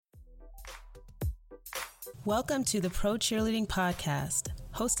Welcome to the Pro Cheerleading Podcast,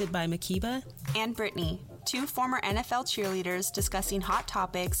 hosted by Makiba and Brittany, two former NFL cheerleaders discussing hot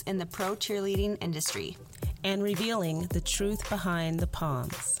topics in the pro cheerleading industry and revealing the truth behind the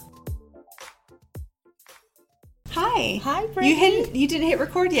palms. Hi. Hi, Brittany. You didn't hit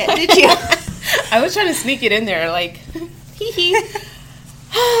record yet, did you? I was trying to sneak it in there, like, hee hee.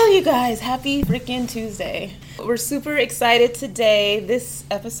 Oh, you guys, happy freaking Tuesday. We're super excited today. This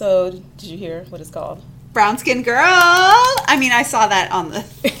episode, did you hear what it's called? Brown Skin Girl. I mean, I saw that on the...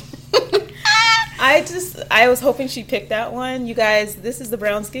 I was hoping she picked that one. You guys, this is the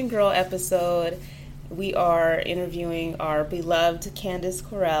Brown Skin Girl episode. We are interviewing our beloved Candess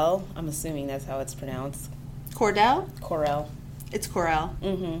Carroll. I'm assuming that's how it's pronounced. Cordell? Carroll. It's Carroll.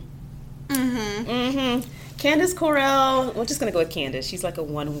 Candess Carroll. We're just going to go with Candess. She's like a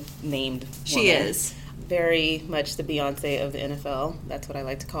one-named woman. She is. Very much the Beyonce of the NFL. That's what I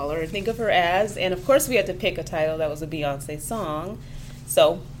like to call her and think of her as. And of course we had to pick a title that was a Beyonce song.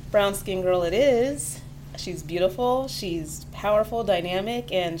 So, Brown Skin Girl it is. She's beautiful, she's powerful,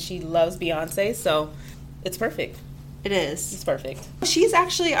 dynamic, and she loves Beyonce, so it's perfect. It is. It's perfect. She's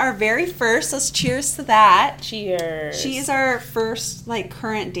actually our very first. Let's cheers to that. Cheers. She is our first,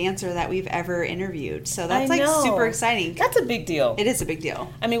 current dancer that we've ever interviewed. So that's, super exciting. That's a big deal. It is a big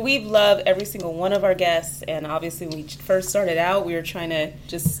deal. I mean, we've loved every single one of our guests, and obviously when we first started out, we were trying to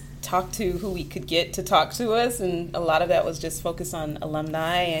just talk to who we could get to talk to us, and a lot of that was just focused on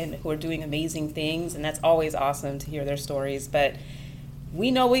alumni and who are doing amazing things, and that's always awesome to hear their stories. But we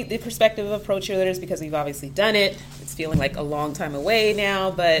know the perspective of pro cheerleaders because we've obviously done it. It's feeling like a long time away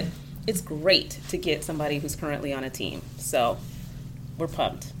now, but it's great to get somebody who's currently on a team. So we're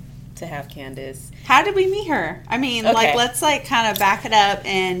pumped to have Candess. How did we meet her? I mean, okay. Let's kind of back it up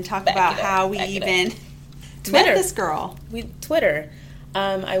and talk about how we even met this girl. Twitter.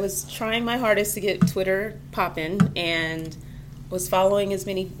 I was trying my hardest to get Twitter popping and was following as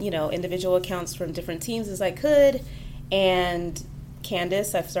many, individual accounts from different teams as I could. And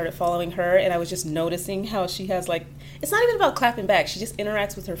Candess, I've started following her, and I was just noticing how she has, it's not even about clapping back. She just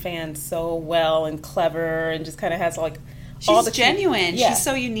interacts with her fans so well and clever and just kind of has, all the... She's genuine. Yeah. She's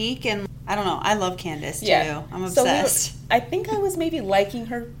so unique, and I don't know. I love Candess, too. Yeah. I'm obsessed. I think I was maybe liking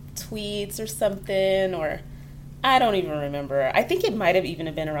her tweets or something, or... I don't even remember. I think it might have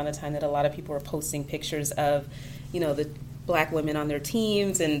even been around the time that a lot of people were posting pictures of, the black women on their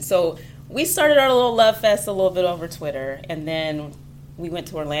teams. And so we started our little love fest a little bit over Twitter. And then we went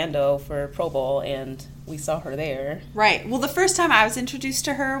to Orlando for Pro Bowl, and we saw her there. Right. Well, the first time I was introduced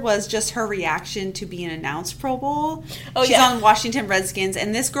to her was just her reaction to being announced Pro Bowl. Oh, She's on Washington Redskins,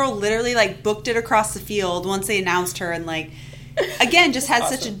 and this girl literally, booked it across the field once they announced her, and, again, just had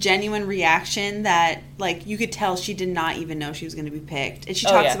such a genuine reaction that, you could tell she did not even know she was going to be picked. And she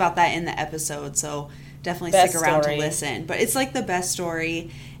talks about that in the episode, so definitely stick around to listen. But it's, the best story,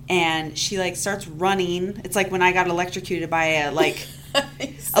 and she, starts running. It's like when I got electrocuted by a,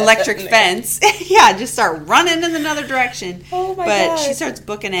 electric fence. Yeah, just start running in another direction. Oh, my But God. she starts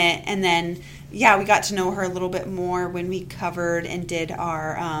booking it, and then... Yeah, we got to know her a little bit more when we covered and did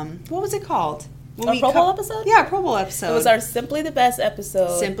our, what was it called? A Pro Bowl episode? Yeah, Pro Bowl episode. It was our Simply the Best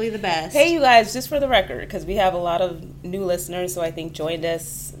episode. Simply the Best. Hey, you guys, just for the record, because we have a lot of new listeners who I think joined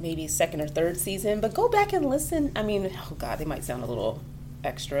us maybe second or third season, but go back and listen. I mean, oh God, they might sound a little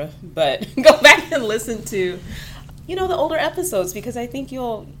extra, but go back and listen to, the older episodes, because I think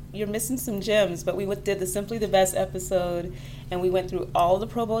you're missing some gems. But we did the Simply the Best episode, and we went through all the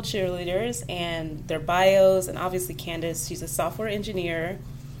Pro Bowl cheerleaders and their bios, and obviously Candess, she's a software engineer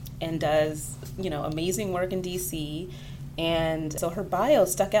and does, amazing work in DC. And so her bio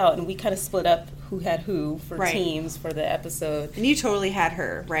stuck out, and we kind of split up who had who for teams for the episode. And you totally had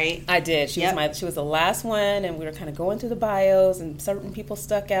her, right? I did. She was the last one, and we were kind of going through the bios, and certain people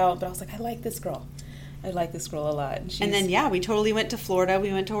stuck out, but I was like, I like this girl. I like this girl a lot. And then, we totally went to Florida.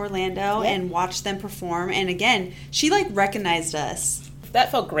 We went to Orlando and watched them perform. And again, she, recognized us.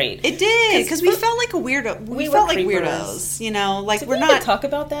 That felt great. It did, because we felt like a weirdo. We felt like weirdos, Did we even talk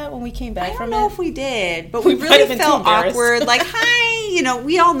about that when we came back from it? I don't know if we did, but we really felt awkward. Hi,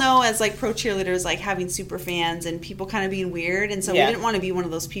 we all know as pro cheerleaders, having super fans and people kind of being weird, and so we didn't want to be one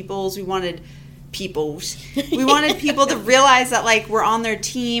of those peoples. We wanted people to realize that we're on their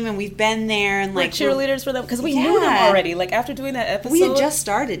team and we've been there and we're cheerleaders for them, because we knew them already. After doing that episode, we had just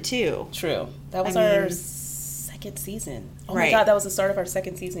started too. True, that was our second season. Oh my God, that was the start of our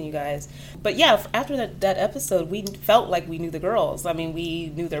second season, you guys. But yeah, after that episode, we felt like we knew the girls. I mean,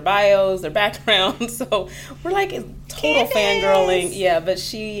 we knew their bios, their backgrounds, so we're total fangirling. Yeah, but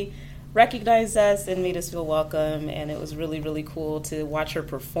she recognized us and made us feel welcome, and it was really, really cool to watch her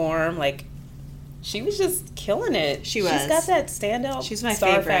perform. she was just killing it. She was. She's got that standout She's my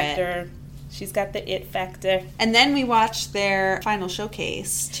star favorite. factor. She's got the it factor. And then we watched their final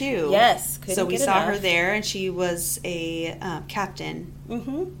showcase, too. Yes. So we saw her there, and she was a captain.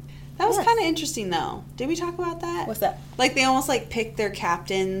 Mm-hmm. That was kind of interesting, though. Did we talk about that? What's that? Like, they almost, like, picked their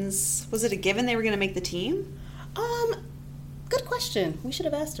captains. Was it a given they were going to make the team? Good question. We should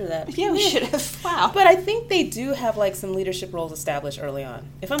have asked her that. Yeah, we should have. Wow. But I think they do have, like, some leadership roles established early on,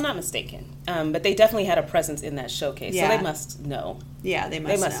 if I'm not mistaken. But they definitely had a presence in that showcase, so they must know. Yeah, they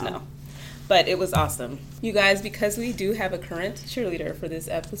must know. But it was awesome. You guys, because we do have a current cheerleader for this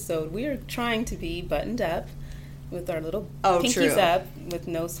episode, we are trying to be buttoned up with our little pinkies up with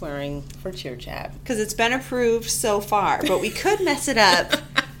no swearing for cheer chat. Because it's been approved so far, but we could mess it up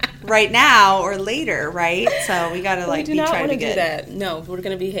right now or later, right? So we got to, like, be trying to do that. No, we're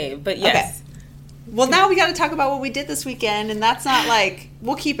going to behave. But yes. Okay. Well, now we got to talk about what we did this weekend, and that's not like,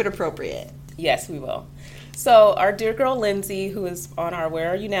 we'll keep it appropriate. Yes, we will. So our dear girl Lindsay, who is on our Where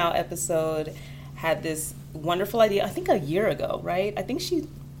Are You Now episode, had this wonderful idea, I think a year ago, right? I think she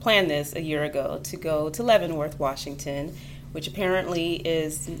planned this a year ago to go to Leavenworth, Washington, which apparently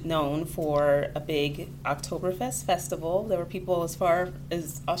is known for a big Oktoberfest festival. There were people as far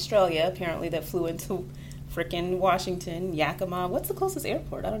as Australia, apparently, that flew into frickin' Washington, Yakima. What's the closest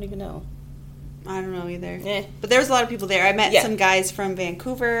airport? I don't even know. I don't know either. But there was a lot of people there. I met some guys from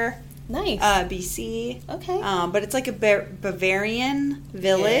Vancouver. Nice. BC. Okay. But it's like a Bavarian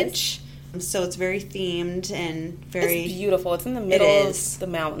village. Yes. So it's very themed and very... It's beautiful. It's in the middle of the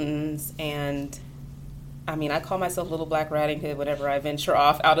mountains. And, I mean, I call myself Little Black Riding Hood whenever I venture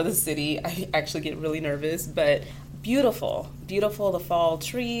off out of the city. I actually get really nervous. But beautiful. Beautiful, the fall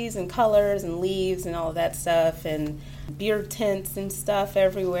trees and colors and leaves and all of that stuff. And beer tents and stuff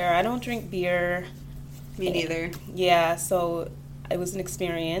everywhere. I don't drink beer. Me neither. Yeah, so... It was an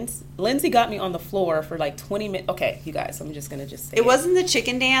experience. Lindsay got me on the floor for like 20 minutes. Okay, you guys, I'm just going to say it. Wasn't the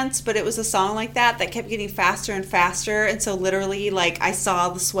chicken dance, but it was a song like that kept getting faster and faster. And so literally, like, I saw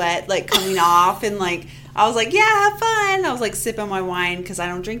the sweat, like, coming off. And, like, I was like, yeah, have fun. I was, like, sipping my wine because I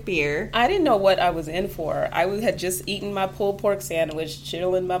don't drink beer. I didn't know what I was in for. I had just eaten my pulled pork sandwich,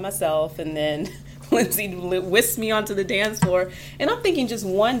 chilling by myself. And then Lindsay whisked me onto the dance floor. And I'm thinking just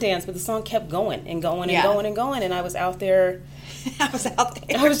one dance, but the song kept going and going and going and going. And I was out there... I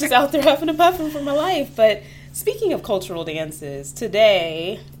was just out there huffing and puffing for my life. But speaking of cultural dances,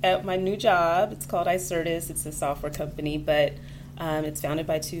 today at my new job, it's called iCertis. It's a software company, but it's founded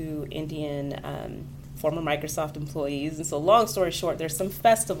by two Indian former Microsoft employees. And so long story short, there's some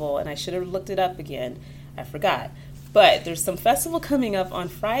festival, and I should have looked it up again. I forgot. But there's some festival coming up on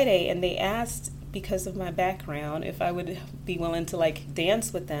Friday, and they asked, because of my background, if I would be willing to, like,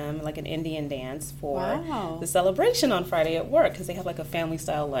 dance with them, like an Indian dance for the celebration on Friday at work, because they have, like, a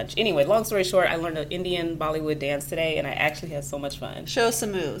family-style lunch. Anyway, long story short, I learned an Indian Bollywood dance today, and I actually had so much fun. Show us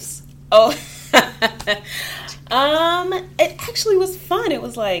some moves. Oh, it actually was fun. It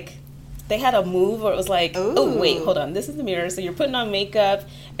was like, they had a move where it was like, oh, wait, hold on, this is the mirror, so you're putting on makeup,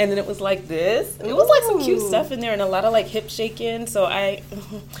 and then it was like this. It was like some cute stuff in there and a lot of like hip shaking, so I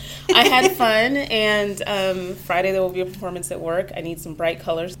had fun. And Friday there will be a performance at work. I need some bright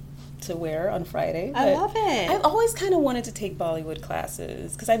colors to wear on Friday. I love it. I've always kind of wanted to take Bollywood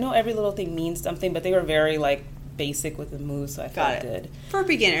classes because I know every little thing means something, but they were very like basic with the moves, so I felt good. For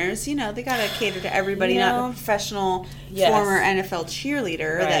beginners, they got to cater to everybody, not a professional former NFL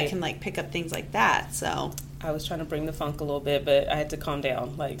cheerleader that can like pick up things like that. So I was trying to bring the funk a little bit, but I had to calm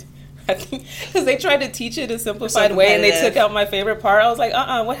down, like, because they tried to teach it a simplified way, and they took out my favorite part. I was like,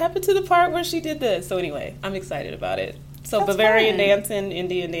 what happened to the part where she did this? So anyway, I'm excited about it. So that's Bavarian dancing,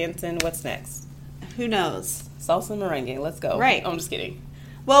 Indian dancing, what's next? Who knows? Salsa merengue, let's go. Right. I'm just kidding.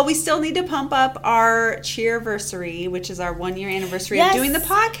 Well, we still need to pump up our Cheerversary, which is our 1 year anniversary of doing the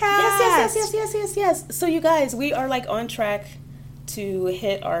podcast. Yes. So you guys, we are like on track to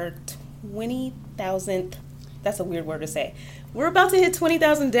hit our 20,000th. That's a weird word to say. We're about to hit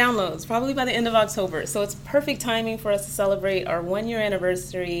 20,000 downloads, probably by the end of October. So it's perfect timing for us to celebrate our 1 year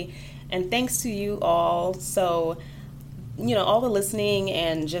anniversary. And thanks to you all. So, all the listening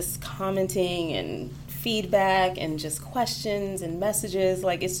and just commenting and feedback and just questions and messages,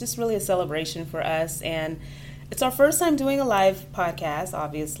 like, it's just really a celebration for us. And it's our first time doing a live podcast,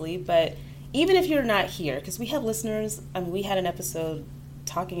 obviously, but even if you're not here, because we have listeners, we had an episode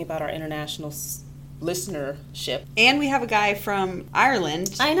talking about our international listenership, and we have a guy from Ireland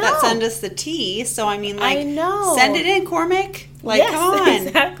that sent us the tea. So send it in, Cormac. Come on,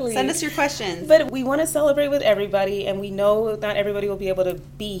 exactly. Send us your questions. But we want to celebrate with everybody, and we know not everybody will be able to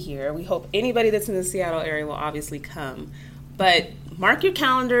be here. We hope anybody that's in the Seattle area will obviously come. But mark your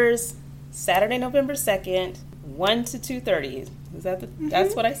calendars. Saturday, November 2nd, 1 to 2:30. Is that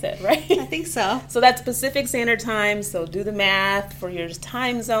that's what I said, right? I think so. So that's Pacific Standard Time, so do the math for your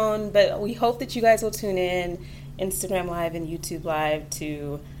time zone. But we hope that you guys will tune in Instagram Live and YouTube Live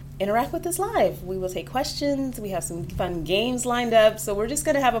to interact with us live. We will take questions. We have some fun games lined up. So we're just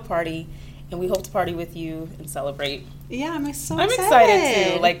going to have a party, and we hope to party with you and celebrate. Yeah, I'm so I'm excited.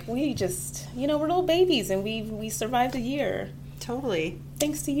 excited too. Like, we just, we're little babies, and we survived a year. Totally.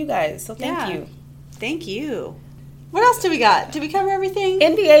 Thanks to you guys. So thank you. Thank you. What else do we got? Did we cover everything?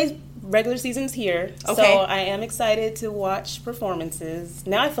 NBA's regular season's here. Okay. So I am excited to watch performances.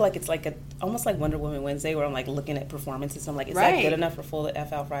 Now I feel like it's like almost like Wonder Woman Wednesday, where I'm like looking at performances. I'm like, is that good enough for full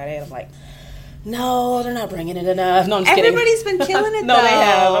FL Friday? And I'm like, no, they're not bringing it enough. No, I'm just Everybody's kidding. been killing it, No, though. they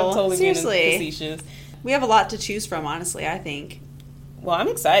have. I'm totally Seriously. being facetious. We have a lot to choose from, honestly, I think. Well, I'm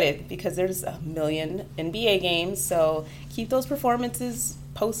excited because there's a million NBA games. So keep those performances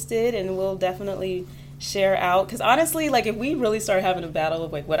posted, and we'll definitely share out. Because honestly, like, if we really start having a battle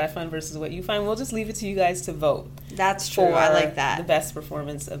of like what I find versus what you find, we'll just leave it to you guys to vote. That's true. I like that. The best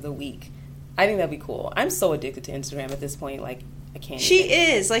performance of the week. I think that'd be cool. I'm so addicted to Instagram at this point. Like, I can't. She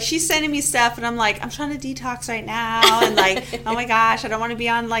is. Like, she's sending me stuff, and I'm like, I'm trying to detox right now. And like, oh my gosh, I don't want to be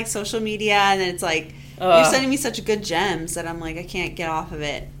on like social media. And then it's like, you're sending me such good gems that I'm like, I can't get off of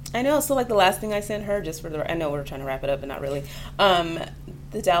it. I know. So like the last thing I sent her, just for I know we're trying to wrap it up, but not really.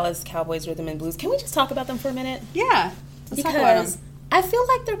 The Dallas Cowboys Rhythm and Blues. Can we just talk about them for a minute? Yeah. Let's talk about them. I feel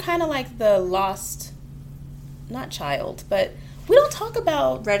like they're kind of like the lost, not child, but we don't talk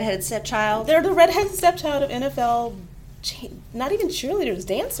about Redheaded stepchild. They're the redheaded stepchild of NFL, not even cheerleaders,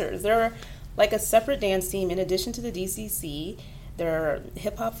 dancers. They're like a separate dance team in addition to the DCC. They're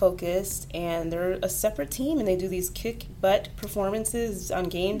hip-hop focused, and they're a separate team, and they do these kick-butt performances on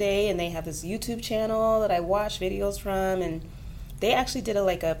game day, and they have this YouTube channel that I watch videos from, and they actually did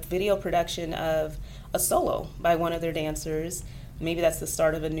a video production of a solo by one of their dancers. Maybe that's the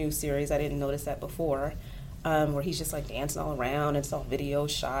start of a new series. I didn't notice that before, where he's just like dancing all around, and it's all video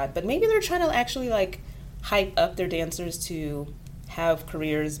shot. But maybe they're trying to actually like hype up their dancers to have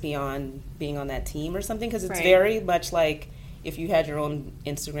careers beyond being on that team or something, because it's very much like if you had your own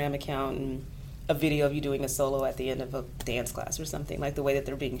Instagram account and a video of you doing a solo at the end of a dance class or something, like the way that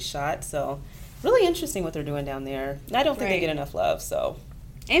they're being shot. So really interesting what they're doing down there. And I don't think they get enough love, so.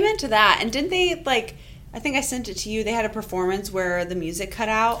 Amen to that. And didn't they, like, I think I sent it to you, they had a performance where the music cut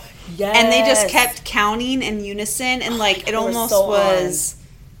out. Yes. And they just kept counting in unison, and like it almost was,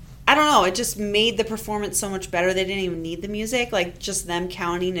 I don't know, it just made the performance so much better. They didn't even need the music. Like, just them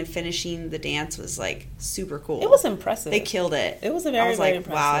counting and finishing the dance was like super cool. It was impressive. They killed it. It was very impressive.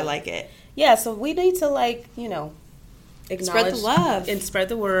 Wow, I like it. Yeah, so we need to acknowledge, spread the love and spread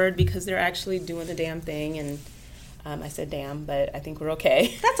the word, because they're actually doing the damn thing. And I said damn, but I think we're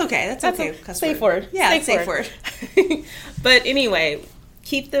okay. That's okay. That's okay. Safe word. Yeah, safe word. But anyway,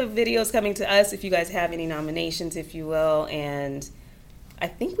 keep the videos coming to us if you guys have any nominations, if you will. And I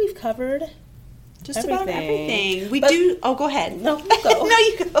think we've covered just about everything. Go ahead. No, you go. No,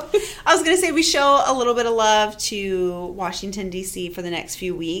 you go. I was going to say we show a little bit of love to Washington, D.C. for the next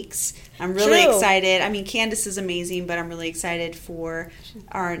few weeks. I'm really excited. I mean, Candess is amazing, but I'm really excited for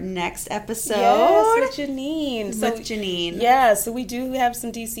our next episode. Yes, with Janine. With Janine. Yeah, so we do have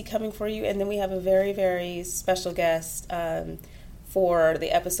some D.C. coming for you, and then we have a very, very special guest for the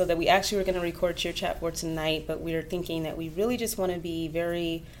episode that we actually were going to record Cheer Chat for tonight, but we're thinking that we really just want to be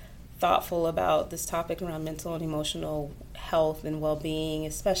very thoughtful about this topic around mental and emotional health and well-being,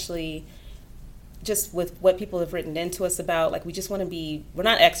 especially just with what people have written into us about. Like, we just want to be, we're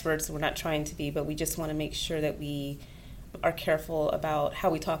not experts, we're not trying to be, but we just want to make sure that we are careful about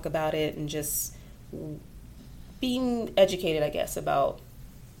how we talk about it and just being educated, I guess, about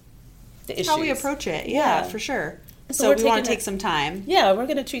the issues. How we approach it, yeah. For sure. So we want to take some time. Yeah, we're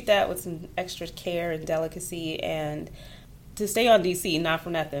going to treat that with some extra care and delicacy, and to stay on DC, not for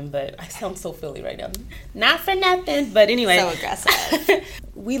nothing, but I sound so Philly right now. Not for nothing, but anyway. So aggressive.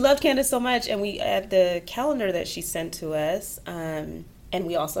 We love Candess so much, and we had the calendar that she sent to us, and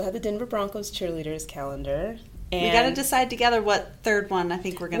we also have the Denver Broncos cheerleaders calendar. And we got to decide together what third one I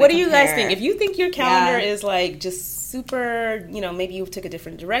think we're going to What do compare. you guys think? If you think your calendar is like just super, maybe you took a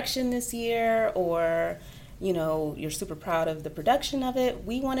different direction this year, or you're super proud of the production of it,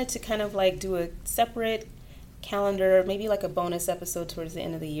 we wanted to kind of like do a separate calendar, maybe like a bonus episode towards the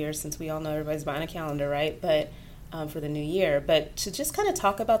end of the year, since we all know everybody's buying a calendar, right? But for the new year, but to just kind of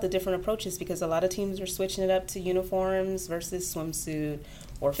talk about the different approaches, because a lot of teams are switching it up to uniforms versus swimsuit,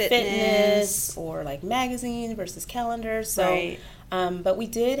 or fitness or like magazine versus calendar. So but we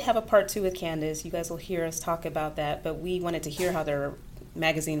did have a part 2 with Candess. You guys will hear us talk about that, but we wanted to hear how they're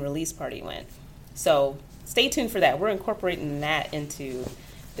magazine release party went. So stay tuned for that. We're incorporating that into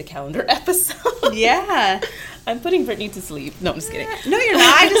the calendar episode. Yeah. I'm putting Brittany to sleep. No, I'm just kidding. No, you're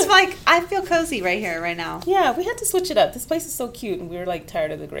not. I just I feel cozy right here, right now. Yeah, we had to switch it up. This place is so cute, and we were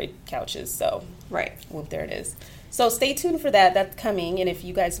tired of the gray couches. So, right. Well, there it is. So stay tuned for that. That's coming. And if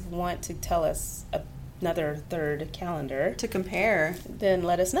you guys want to tell us another third calendar to compare, then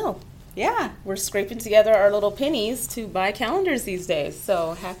let us know. Yeah. We're scraping together our little pennies to buy calendars these days.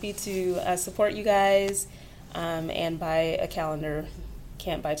 So happy to support you guys and buy a calendar.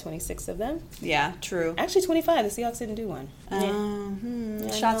 Can't buy 26 of them. Yeah, true. Actually, 25. The Seahawks didn't do one.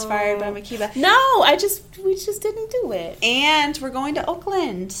 Shots fired by Makiba. No, we just didn't do it. And we're going to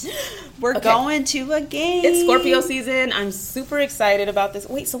Oakland. We're going to a game. It's Scorpio season. I'm super excited about this.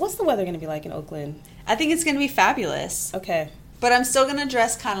 Wait, so what's the weather going to be like in Oakland? I think it's going to be fabulous. Okay. But I'm still going to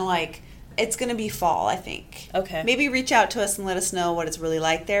dress kind of like it's going to be fall, I think. Okay. Maybe reach out to us and let us know what it's really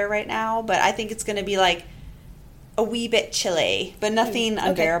like there right now. But I think it's going to be like a wee bit chilly, but nothing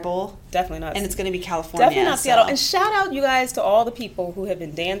unbearable. Definitely not. And it's going to be California. Definitely not Seattle. And shout out, you guys, to all the people who have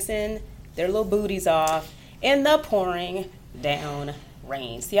been dancing their little booties off in the pouring down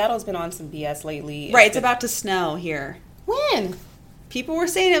rain. Seattle's been on some BS lately. Right, it's about to snow here. When? People were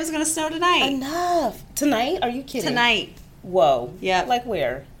saying it was going to snow tonight. Enough. Tonight? Are you kidding? Tonight. Whoa. Yeah. Like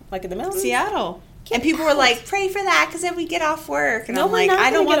where? Like in the mountains? Seattle. And people were like, pray for that because then we get off work. And no, I'm like,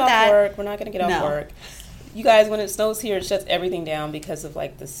 I don't want that. We're not going to get off work. You guys, when it snows here, it shuts everything down because of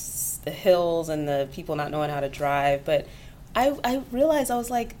like the hills and the people not knowing how to drive. But I realized, I was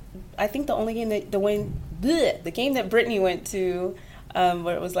like, I think the only game that the game that Brittany went to,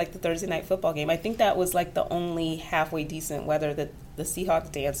 where it was like the Thursday night football game, I think that was like the only halfway decent weather that the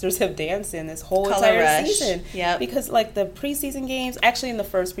Seahawks dancers have danced in this whole entire season. Yeah. Because like the preseason games, actually in the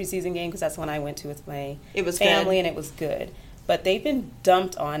first preseason game, because that's when I went to with my family, and it was good. But they've been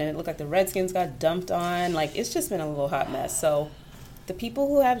dumped on, and it looked like the Redskins got dumped on. Like, it's just been a little hot mess. So the people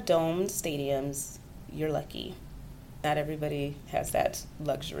who have domed stadiums, you're lucky. Not everybody has that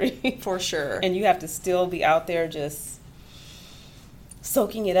luxury. For sure. And you have to still be out there just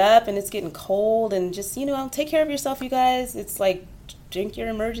soaking it up, and it's getting cold, and just, take care of yourself, you guys. It's like, drink your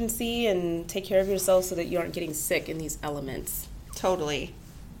emergency and take care of yourself so that you aren't getting sick in these elements. Totally.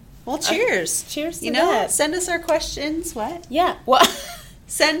 Well, cheers. Cheers to that. Send us our questions. What? Yeah. Well,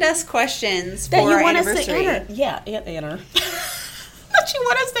 send us questions for our anniversary. Anna. That you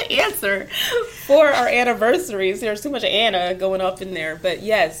want us to answer for our anniversaries. There's too much Anna going up in there. But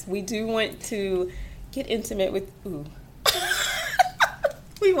yes, we do want to get intimate with... Ooh.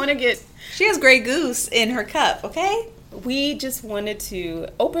 We want to get... She has Grey Goose in her cup, okay? We just wanted to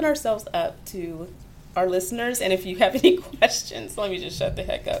open ourselves up to our listeners, and if you have any questions, let me just shut the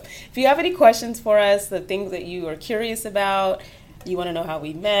heck up. If you have any questions for us, the things that you are curious about, you want to know how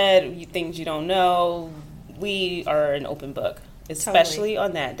we met, things you don't know, we are an open book, especially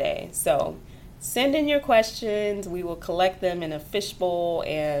on that day. So send in your questions. We will collect them in a fishbowl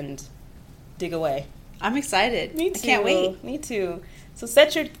and dig away. I'm excited. Me too. I can't wait. Me too. So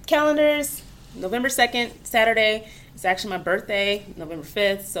set your calendars. November 2nd, Saturday. It's actually my birthday, November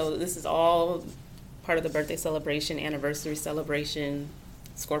 5th. So this is all part of the birthday celebration, anniversary celebration,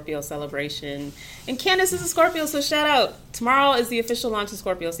 Scorpio celebration. And Candess is a Scorpio, so shout out. Tomorrow is the official launch of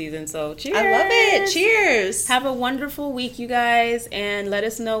Scorpio season, so cheers. I love it. Cheers. Have a wonderful week, you guys, and let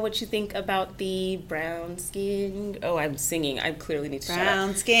us know what you think about the brown skin. Oh, I'm singing. I clearly need to shut up.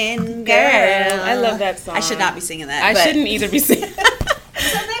 Brown skin girl. I love that song. I should not be singing that. I shouldn't either be singing.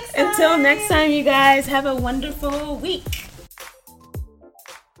 Until next time, you guys, have a wonderful week.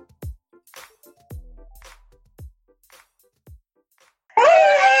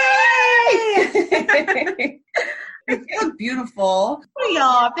 You look beautiful. Hey,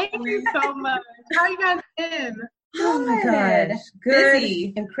 y'all. Thank you so much. How you guys been? Oh my gosh. Good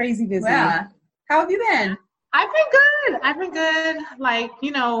busy. And crazy busy. Yeah. How have you been? I've been good. Like,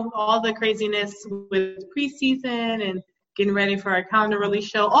 all the craziness with preseason and getting ready for our calendar release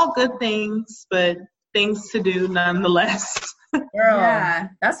show. All good things, but things to do nonetheless. Girl, yeah.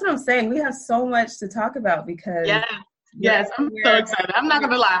 That's what I'm saying. We have so much to talk about because... Yes, I'm so excited. I'm not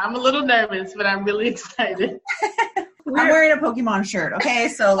going to lie. I'm a little nervous, but I'm really excited. I'm wearing a Pokemon shirt, okay?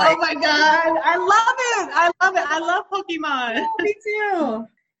 So, oh, my God. I love it. I love Pokemon. Me too.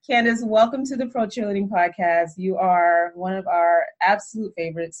 Candess, welcome to the Pro Cheerleading Podcast. You are one of our absolute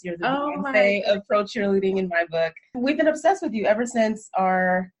favorites. You're the mainstay of Pro Cheerleading in my book. We've been obsessed with you ever since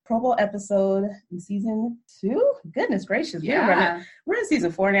our Pro Bowl episode in season 2. Goodness gracious. Yeah. We're in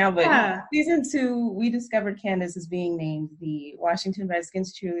season 4 now, but season 2, we discovered Candess as being named the Washington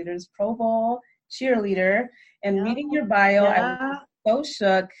Redskins Cheerleaders Pro Bowl cheerleader. And reading your bio, I was so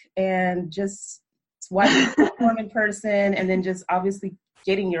shook and just watching you perform in person and then just obviously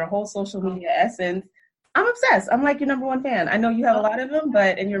getting your whole social media essence. I'm obsessed. I'm like your number one fan. I know you have a lot of them,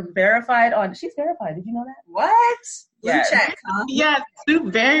 and you're verified on, she's verified. Did you know that? What? Yeah. Check, huh? Yeah,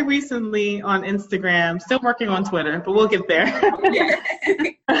 very recently on Instagram. Still working on Twitter, but we'll get there.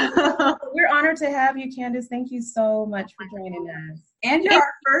 We're honored to have you, Candess. Thank you so much for joining us. And you're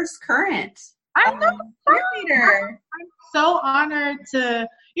our first current I know. cheerleader. I'm so honored to,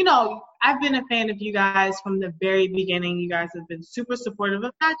 I've been a fan of you guys from the very beginning. You guys have been super supportive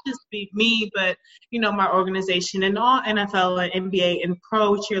of not just me, but, my organization and all NFL and NBA and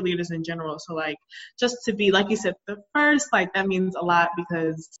pro cheerleaders in general. So, just to be, like you said, the first, that means a lot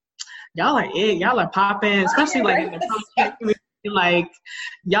because y'all are it. Y'all are popping, especially, in the pro cheer community.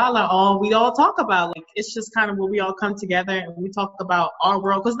 We all talk about, it's just kind of where we all come together and we talk about our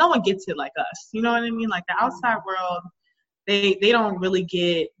world because no one gets it like us. You know what I mean? The outside world, they don't really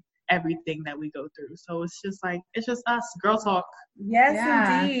get everything that we go through. So it's just us, girl talk.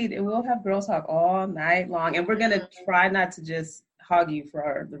 Yes, indeed. And we'll have girl talk all night long. And we're going to try not to just hog you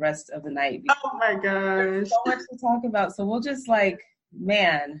for the rest of the night. Oh my gosh. There's so much to talk about. So we'll just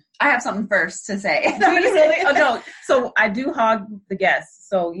man. I have something first to say. Do you really? Oh, no. So I do hog the guests.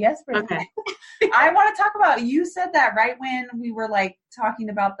 So yes, okay. I want to talk about, you said that right when we were talking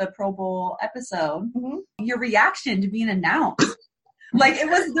about the Pro Bowl episode, your reaction to being announced. It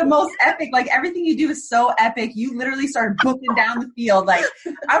was the most epic. Everything you do is so epic. You literally started booking down the field. I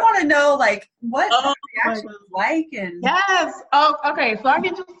want to know, what the reaction was like. And yes. Oh, okay. So I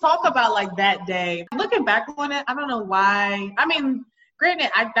can just talk about, that day. Looking back on it, I don't know why. I mean, granted,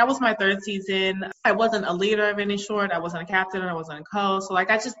 that was my third season. I wasn't a leader of any sort. I wasn't a captain. I wasn't a coach. So, I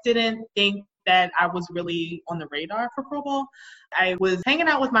just didn't think that I was really on the radar for Pro Bowl. I was hanging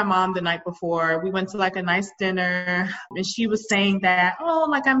out with my mom the night before. We went to a nice dinner and she was saying that,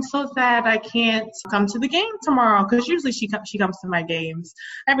 I'm so sad I can't come to the game tomorrow because usually she comes to my games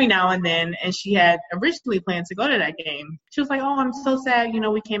every now and then, and she had originally planned to go to that game. She was like, I'm so sad,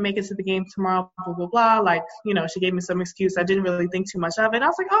 we can't make it to the game tomorrow, blah, blah, blah. She gave me some excuse. I didn't really think too much of it. I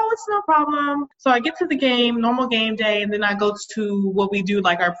was like, it's no problem. So I get to the game, normal game day, and then I go to what we do,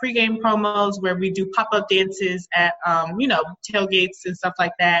 our pregame promos where we do pop-up dances at, tailgates and stuff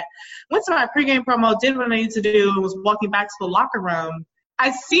like that. Went to my pregame promo, did what I needed to do, and was walking back to the locker room.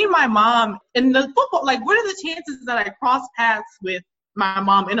 I see my mom in the football. What are the chances that I cross paths with my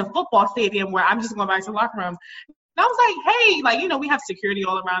mom in a football stadium where I'm just going back to the locker room? And I was like, hey, we have security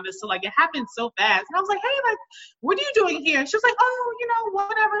all around us. So, it happened so fast. And I was like, hey, what are you doing here? And she was like,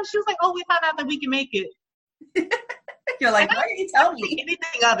 whatever. She was like, we found out that we can make it. You're like, why didn't you tell me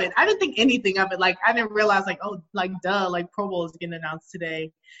anything of it? I didn't think anything of it. I didn't realize, Pro Bowl is getting announced today.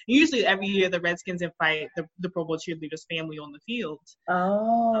 And usually every year the Redskins invite the Pro Bowl cheerleaders family on the field.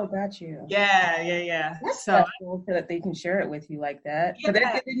 Oh, got you. Yeah. That's special that they can share it with you like that. But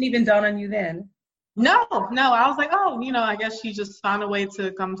it didn't even dawn on you then. No. I was like, I guess she just found a way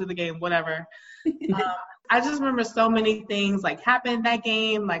to come to the game, whatever. I just remember so many things happened that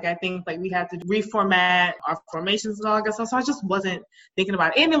game. I think we had to reformat our formations and all that stuff. So I just wasn't thinking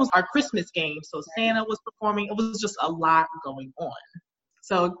about it. And it was our Christmas game. So Santa was performing. It was just a lot going on.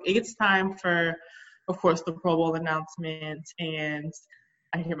 So it gets time for, of course, the Pro Bowl announcement. And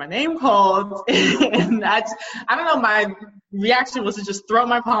I hear my name called. And I don't know, my reaction was to just throw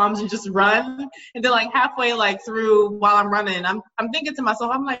my palms and just run. And then halfway through while I'm running, I'm thinking to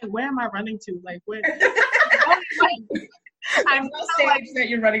myself, I'm like, where am I running to? Where? I'm no stage that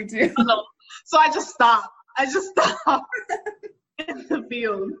you're running to. So I just stopped in the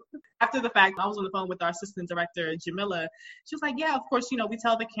field. After the fact, I was on the phone with our assistant director, Jamila. She was like, yeah, of course, we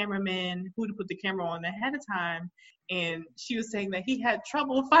tell the cameraman who to put the camera on ahead of time. And she was saying that he had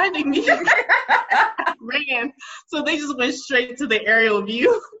trouble finding me. Ran. So they just went straight to the aerial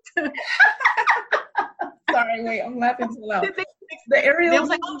view. Sorry, wait, I'm laughing too loud. The aerial. They was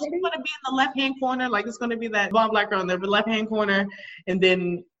like, she's going to be in the left-hand corner. It's going to be that blonde black girl in the left-hand corner. And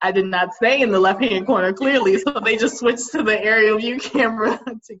then I did not stay in the left-hand corner, clearly. So they just switched to the aerial view camera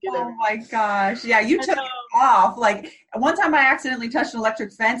to get it. Oh, my gosh. Yeah, you took it off. One time I accidentally touched an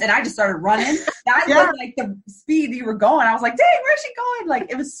electric fence, and I just started running. That was, the speed you were going. I was like, dang, where's she going?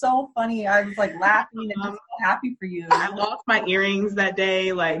 It was so funny. I was, laughing and just so happy for you. I lost my earrings that day,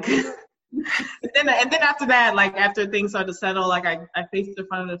 and then after that, after things started to settle, I faced the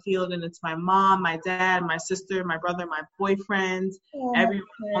front of the field, and it's my mom, my dad, my sister, my brother, my boyfriend, everyone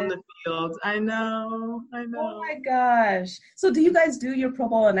on the field. I know. Oh my gosh. So do you guys do your Pro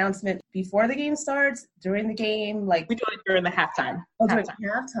Bowl announcement before the game starts, during the game? We do it during the halftime. Oh, during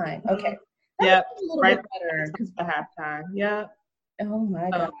halftime. Okay. Yep. A little bit better. The halftime. Yeah. Oh my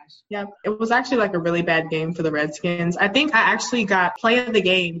gosh. Yeah, it was actually like a really bad game for the Redskins. I think I actually got play of the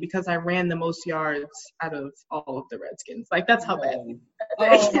game because I ran the most yards out of all of the Redskins. Like, that's how bad.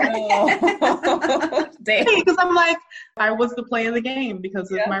 Oh, no. Dang. Because I'm like, I was the play of the game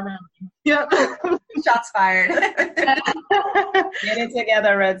because of my running. Yep. Shots fired. Get it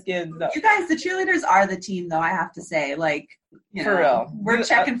together, Redskins. No. You guys, the cheerleaders are the team, though, I have to say. Like, you For know, real. we're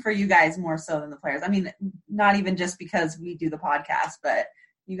checking for you guys more so than the players. I mean, not even just because we do the podcast, but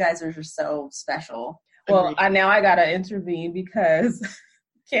you guys are just so special. Well, now I got to intervene because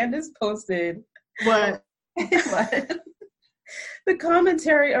Candess posted What? What? the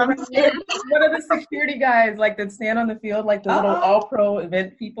commentary around one of the security guys, like, that stand on the field, like the little all-pro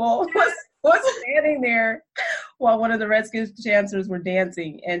event people, was standing there while one of the Redskins dancers were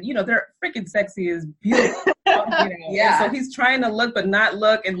dancing. And, you know, they're freaking sexy as beautiful. You know? Yeah. And so he's trying to look but not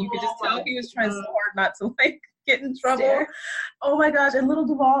look, and you could just tell he was trying so hard not to, like, get in trouble. Stare. Oh my gosh. And little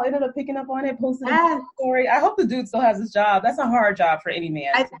Duval ended up picking up on it, posted a story. I hope the dude still has his job. That's a hard job for any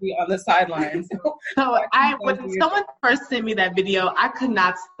man to be on the sidelines. When someone first sent me that video, I could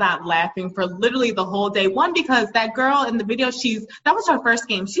not stop laughing for literally the whole day. One, because that girl in the video, that was her first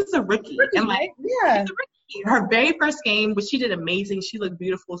game. She's a rookie. And like, yeah. she's a rookie. Her very first game, but she did amazing. She looked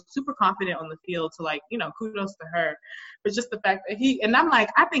beautiful, super confident on the field. So, like, you know, kudos to her. But just the fact that and I'm like,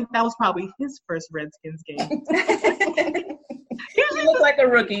 I think that was probably his first Redskins game. He looked like a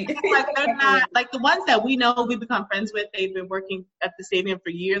rookie. Like, they're not, like, the ones that we know we become friends with, they've been working at the stadium for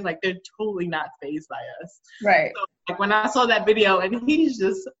years. Like, they're totally not fazed by us. Right. So, like, when I saw that video and he's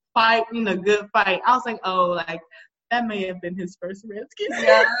just fighting a good fight, I was like, oh, like, that may have been his first Redskins.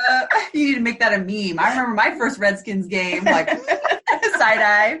 Yeah, you need to make that a meme. I remember my first Redskins game, like,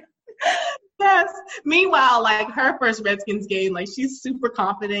 side-eye. Yes. Meanwhile, like, her first Redskins game, like, she's super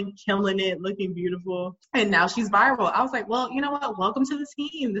confident, killing it, looking beautiful, and now she's viral. I was like, well, you know what? Welcome to the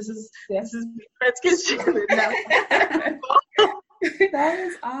team. This is Redskins cheerleader. That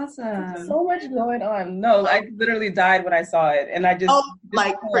is awesome. So much going on. No, I literally died when I saw it, and I just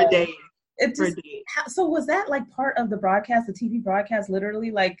for days. So was that like part of the broadcast, the TV broadcast?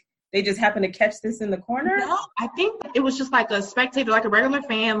 Literally, like, they just happened to catch this in the corner? No, I think it was just like a spectator, like a regular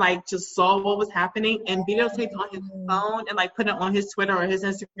fan, like, just saw what was happening and videotaped on his phone and, like, put it on his Twitter or his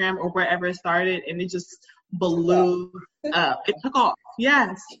Instagram or wherever it started, and it just blew up. It took off.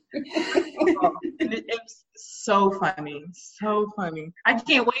 Yes. And it was so funny. So funny. I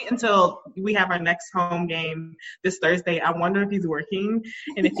can't wait until we have our next home game this Thursday. I wonder if he's working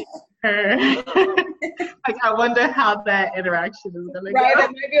and if he's her. Like, I wonder how that interaction is going to go. Right,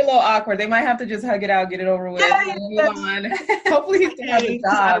 that might be a little awkward. They might have to just hug it out, get it over with, and move on. Hopefully he still has a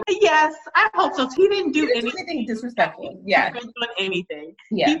job. Yes, I hope so. He didn't do anything disrespectful. Yeah. He wasn't doing anything.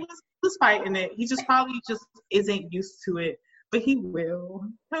 Yeah. He was fighting it. He just probably just isn't used to it, but he will.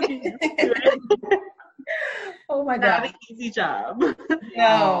 Oh my God. Not an easy job.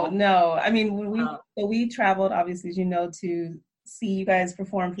 No. I mean, when we traveled, obviously, as you know, to see you guys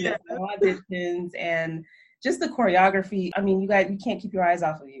perform for the auditions and just the choreography. I mean, you can't keep your eyes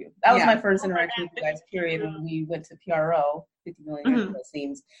off of you. That was my first interaction with you guys, period, when we went to PRO, 50 million years ago. It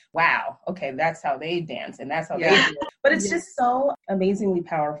seems, wow, okay, that's how they dance and that's how they do it. But it's just so amazingly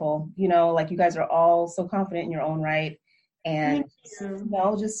powerful. You know, like, you guys are all so confident in your own right. And, you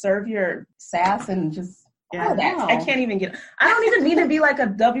know, just serve your sass and just, I can't even I don't even mean to be like a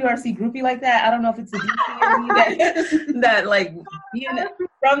WRC groupie like that. I don't know if it's a DC in me that like being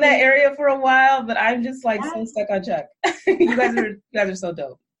from that area for a while, but I'm just like so stuck on Chuck. You guys are so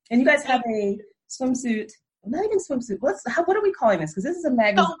dope. And you guys have a swimsuit, not even swimsuit. What are we calling this? Because this is a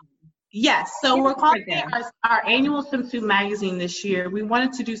magazine. Yes, so we're calling it our annual swimsuit magazine this year. We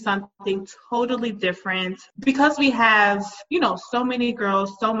wanted to do something totally different because we have, you know, so many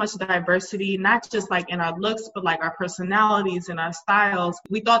girls, so much diversity, not just like in our looks, but like our personalities and our styles.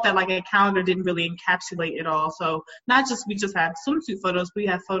 We thought that like a calendar didn't really encapsulate it all. So we just have swimsuit photos. We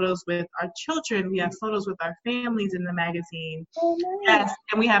have photos with our children. We have photos with our families in the magazine. Oh, nice. Yes,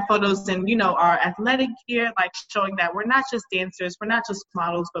 and we have photos in, you know, our athletic gear, like showing that we're not just dancers, we're not just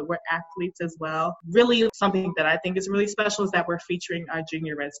models, but we're athletes as well. Really, something that I think is really special is that we're featuring our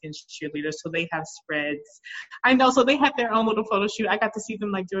junior Redskins cheerleaders. So they have spreads. I know, so they have their own little photo shoot. I got to see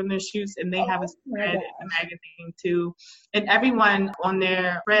them like during their shoots, and they have a spread in the magazine too. And everyone on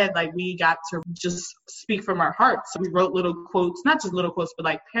their spread, like, we got to just speak from our hearts. So we wrote little quotes, not just little quotes, but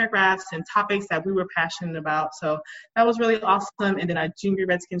like paragraphs and topics that we were passionate about. So that was really awesome. And then our junior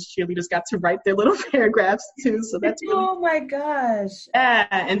Redskins cheerleaders got to write their little paragraphs too. So that's really oh my gosh.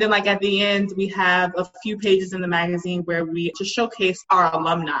 And then like at the end, we have a few pages in the magazine where we just showcase our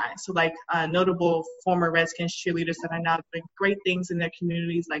alumni. So like notable former Redskins cheerleaders that are now doing great things in their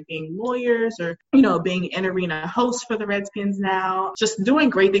communities, like being lawyers or, being in-arena hosts for the Redskins now, just doing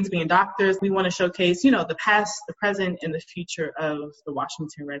great things, being doctors. We want to showcase, the past, the present, and the future of the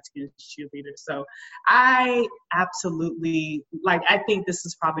Washington Redskins cheerleaders. So I absolutely, I think this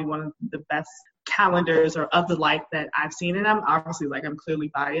is probably one of the best calendars or of the like that I've seen. And I'm obviously I'm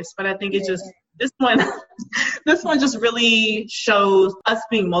clearly biased, but I think it's just, this one just really shows us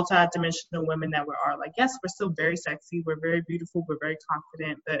being multi-dimensional women that we are. Yes, we're still very sexy, we're very beautiful, we're very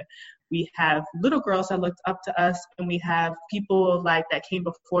confident, but we have little girls that looked up to us, and we have people that came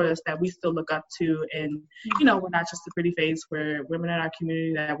before us that we still look up to. And, we're not just a pretty face, we're women in our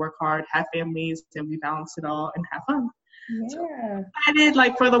community that work hard, have families, and we balance it all and have fun. Yeah. So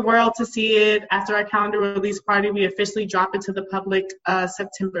excited for the world to see it. After our calendar release party, we officially drop it to the public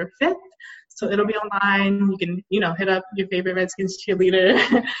September 5th. So it'll be online. You can, hit up your favorite Redskins cheerleader.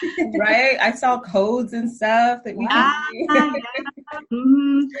 Right? I saw codes and stuff that we can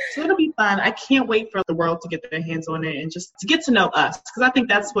So it'll be fun. I can't wait for the world to get their hands on it and just to get to know us. Because I think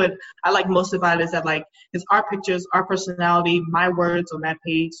that's what I like most about it, is that it's our pictures, our personality, my words on that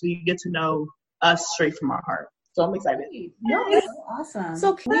page. So you get to know us straight from our heart. So I'm excited. No, that's awesome.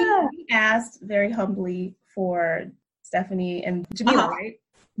 So we asked very humbly for Stephanie and Jamila, right?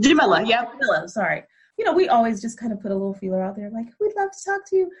 Jamila, yeah. Jamila, sorry. We always just kind of put a little feeler out there, we'd love to talk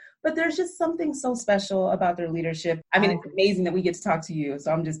to you. But there's just something so special about their leadership. I mean, it's amazing that we get to talk to you.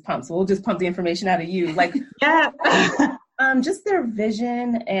 So I'm just pumped. So we'll just pump the information out of you. Yeah. Just their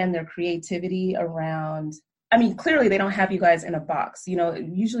vision and their creativity around, clearly they don't have you guys in a box.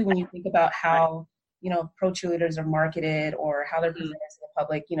 Usually when you think about how, pro cheerleaders are marketed or how they're presented to the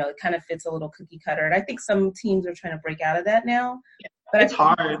public, it kind of fits a little cookie cutter. And I think some teams are trying to break out of that now. Yeah. But it's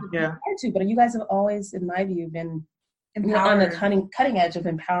hard, yeah. Hard to, but you guys have always, in my view, been on the cutting edge of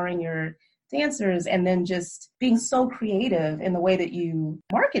empowering your dancers, and then just being so creative in the way that you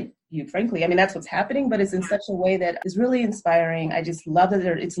market you, frankly. That's what's happening, but it's in such a way that is really inspiring. I just love that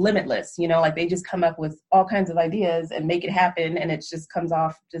it's limitless, they just come up with all kinds of ideas and make it happen, and it just comes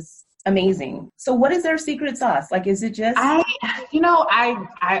off just amazing. So what is their secret sauce? Is it just...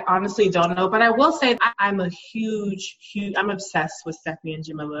 I honestly don't know, but I will say I'm I'm obsessed with Stephanie and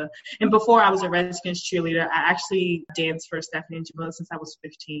Jamila. And before I was a Redskins cheerleader, I actually danced for Stephanie and Jamila since I was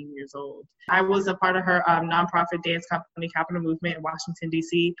 15 years old. I was a part of her nonprofit dance company, Capital Movement, in Washington,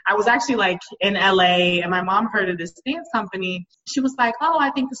 D.C. I was actually in L.A., and my mom heard of this dance company. She was like, oh,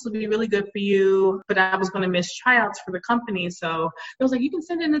 I think this will be really good for you. But I was going to miss tryouts for the company. So it was you can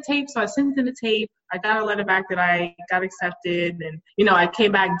send in the tape. So I sent in the tape. I got a letter back that I got accepted. And, I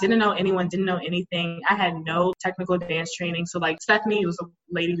came back, didn't know anyone, didn't know anything. I had no technical dance training. So Stephanie was a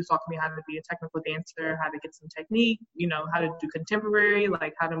lady who taught me how to be a technical dancer, how to get some technique, how to do contemporary,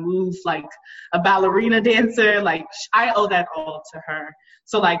 how to move a ballerina dancer. I owe that all to her.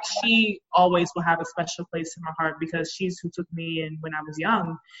 So she always will have a special place in my heart, because she's who took me in when I was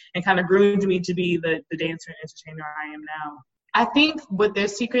young and kind of groomed me to be the dancer and entertainer I am now. I think what their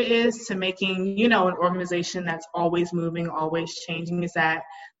secret is to making, an organization that's always moving, always changing, is that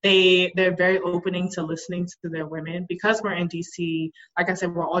they're very opening to listening to their women. Because we're in DC, like I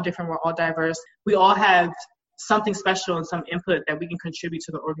said, we're all different, we're all diverse. We all have something special and some input that we can contribute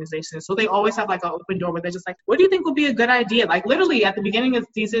to the organization. So they always have an open door where they're just what do you think would be a good idea? Literally at the beginning of the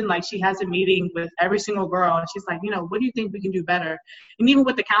season, she has a meeting with every single girl, and she's what do you think we can do better? And even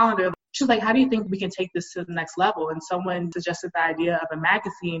with the calendar, she's how do you think we can take this to the next level? And someone suggested the idea of a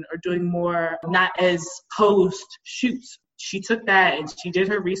magazine, or doing more not as posed shoots. She took that and she did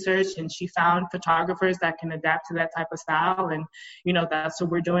her research, and she found photographers that can adapt to that type of style. And, that's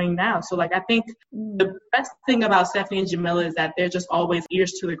what we're doing now. So I think the best thing about Stephanie and Jamila is that they're just always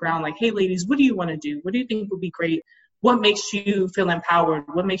ears to the ground. Hey ladies, what do you want to do? What do you think would be great? What makes you feel empowered?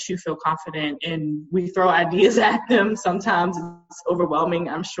 What makes you feel confident? And we throw ideas at them. Sometimes it's overwhelming,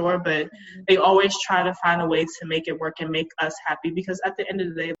 I'm sure, but they always try to find a way to make it work and make us happy, because at the end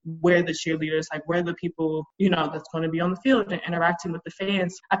of the day, we're the cheerleaders, we're the people, that's going to be on the field and interacting with the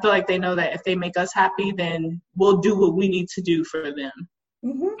fans. I feel they know that if they make us happy, then we'll do what we need to do for them.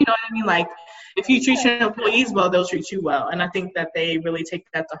 Mm-hmm. You know what I mean? If you treat your employees well, they'll treat you well. And I think that they really take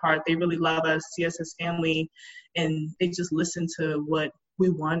that to heart. They really love us, see us as family, and they just listen to what we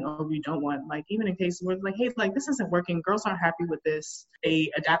want or we don't want. Even in cases where it's hey, this isn't working, girls aren't happy with this,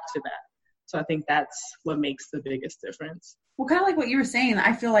 they adapt to that. So I think that's what makes the biggest difference. Well, kind of what you were saying,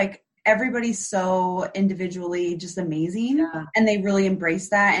 I feel everybody's so individually just amazing, and they really embrace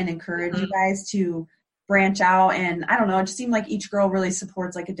that and encourage you guys to branch out, and I don't know, it just seemed like each girl really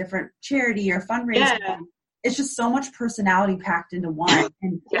supports like a different charity or fundraiser. Yeah. It's just so much personality packed into one.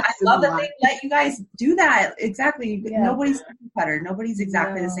 And Yes, I love that they let you guys do that. Exactly. Yeah. Nobody's better. Nobody's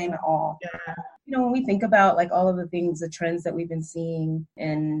exactly the same at all. Yeah. You know, when we think about like all of the things, the trends that we've been seeing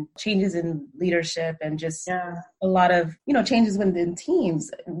and changes in leadership and just a lot of, you know, changes within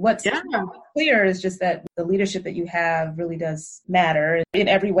teams, what's clear is just that the leadership that you have really does matter in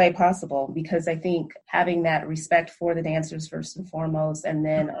every way possible, because I think having that respect for the dancers first and foremost, and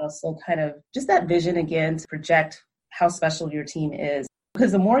then also kind of just that vision again to project how special your team is.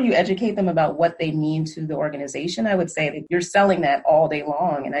 Because the more you educate them about what they mean to the organization, I would say that you're selling that all day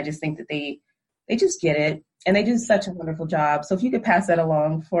long. And I just think that they just get it, and they do such a wonderful job. So if you could pass that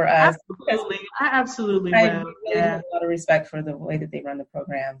along for us. Absolutely. I absolutely I will. really Yeah. have a lot of respect for the way that they run the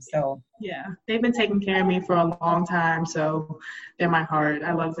program. So Yeah. They've been taking care of me for a long time, so they're my heart.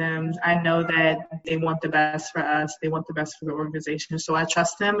 I love them. I know that they want the best for us. They want the best for the organization. So I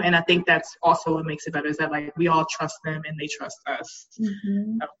trust them. And I think that's also what makes it better, is that like we all trust them and they trust us.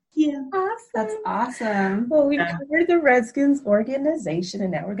 mm-hmm. So, yeah. Awesome. That's awesome. Well, we've covered the Redskins organization,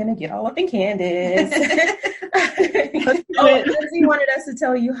 and now we're going to get all up in Candess. Lindsay wanted us to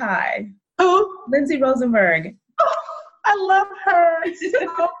tell you hi. Who? Lindsay Rosenberg. Oh, I love her so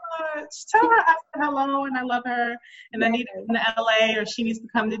much. Tell her I said hello and I love her. And I need her in LA, or she needs to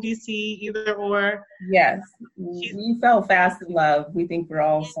come to DC, either or. Yes. We fell fast in love. We think we're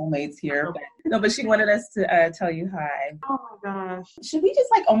all soulmates here. But she wanted us to tell you hi. Oh my gosh. Should we just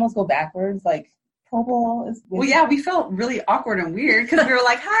like almost go backwards? Like, Pro Bowl is. Well, yeah, we felt really awkward and weird because we were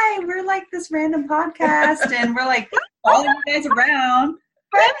like, hi, we're like this random podcast, and we're like following you guys around.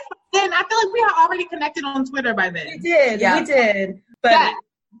 Then I feel like we are already connected on Twitter by then. We did.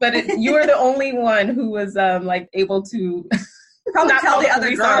 But you were the only one who was like able to probably tell the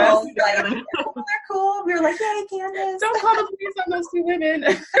other girls like, oh, they're cool. We were like, yay, Candess. Don't call the police on those two women.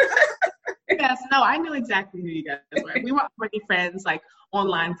 Yes, no, I knew exactly who you guys were. We were already friends, like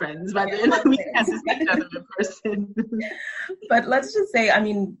online friends by then. We had to see each other in person. But let's just say, I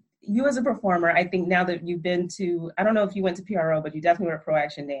mean, you as a performer, I think now that you've been to, I don't know if you went to PRO, but you definitely were at Pro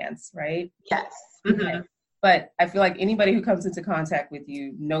Action Dance, right? Yes. Mm-hmm. Okay. But I feel like anybody who comes into contact with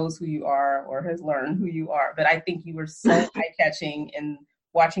you knows who you are or has learned who you are. But I think you were so eye-catching in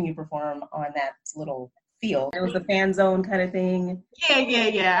watching you perform on that little field. It was a fan zone kind of thing.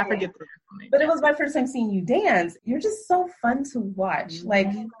 Yeah. I forget the name. But it was my first time seeing you dance. You're just so fun to watch.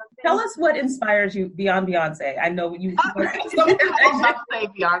 Like, tell us what inspires you beyond Beyonce. I know you. I was about to say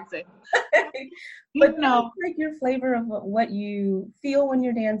Beyonce. But no, like your flavor of what you feel when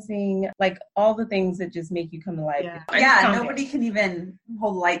you're dancing, like all the things that just make you come to life. Yeah, nobody can even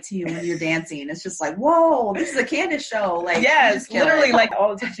hold a light to you when you're dancing. It's just like, whoa, this is a Candess show. Like, yes, literally, like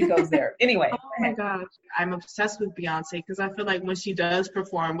all the time she goes there. Anyway. Oh my gosh, I'm obsessed with Beyonce because I feel like when she does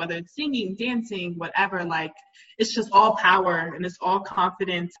perform, whether it's singing, dancing, whatever, like it's just all power and it's all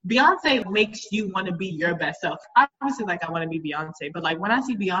confidence. Beyonce makes you want to be your best self. Obviously, like I want to be Beyonce, but like when I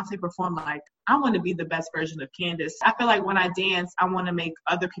see Beyonce perform, like I want to be the best version of Candess. I feel like when I dance, I want to make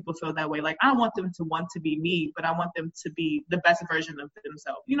other people feel that way. Like I don't want them to want to be me, but I want them to be the best version of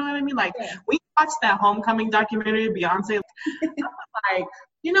themselves. You know what I mean? Like we watched that Homecoming documentary of Beyonce. I'm like,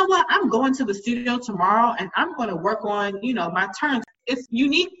 you know what? I'm going to the studio tomorrow and I'm going to work on, my turns. It's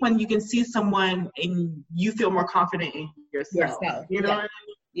unique when you can see someone and you feel more confident in yourself. You know what I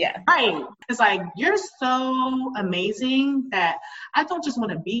mean? Yeah. Right. It's like, you're so amazing that I don't just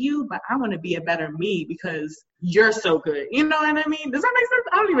want to be you, but I want to be a better me because you're so good. You know what I mean? Does that make sense?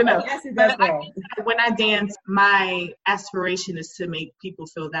 I don't even know. Yes, it does. When I dance, my aspiration is to make people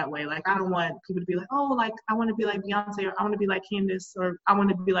feel that way. Like, I don't want people to be like, oh, like, I want to be like Beyonce, or I want to be like Candess, or I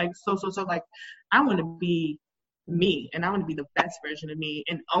want to be like so. Like, I want to be me, and I want to be the best version of me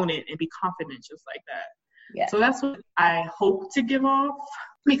and own it and be confident just like that. Yeah. So that's what I hope to give off,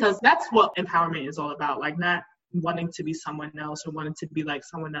 because that's what empowerment is all about. Like, not wanting to be someone else or wanting to be like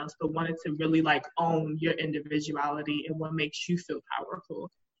someone else, but wanting to really like own your individuality and what makes you feel powerful.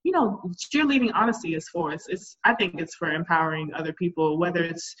 Cheerleading honestly is for us. I think it's for empowering other people, whether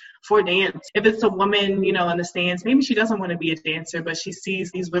it's for dance. If it's a woman, in the stands, maybe she doesn't want to be a dancer, but she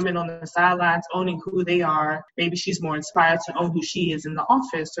sees these women on the sidelines owning who they are. Maybe she's more inspired to own who she is in the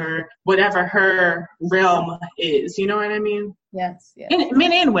office or whatever her realm is. You know what I mean? Yes. And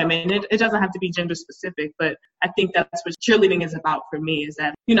men and women. It doesn't have to be gender specific, but I think that's what cheerleading is about for me, is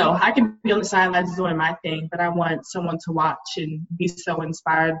that, I can be on the sidelines doing my thing, but I want someone to watch and be so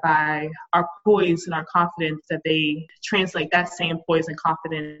inspired by our poise and our confidence that they translate that same poise and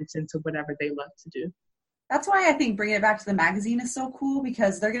confidence into whatever they love to do. That's why I think bringing it back to the magazine is so cool,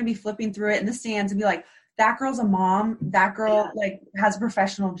 because they're going to be flipping through it in the stands and be like, that girl's a mom. That girl like has a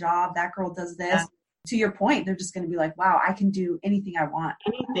professional job. That girl does this. Yeah. To your point, they're just going to be like, wow, I can do anything I want.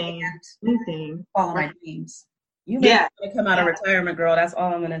 Anything. Follow my dreams. You may come out of retirement, girl. That's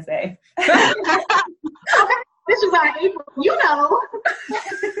all I'm going to say. This is our April. You know.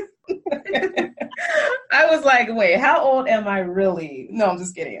 I was like, wait, how old am I really? No, I'm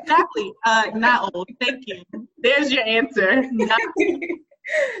just kidding. Exactly. Not old. Thank you. There's your answer.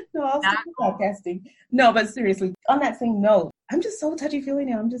 No, I'll stop podcasting. No, but seriously, on that same note, I'm just so touchy-feely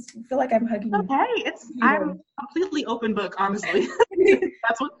now. Feel like I'm hugging you. Okay, I'm completely open book, honestly.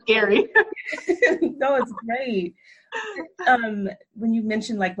 That's what's scary. No, it's great. When you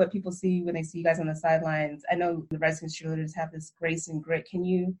mentioned like what people see when they see you guys on the sidelines, I know the Redskins cheerleaders have this grace and grit. Can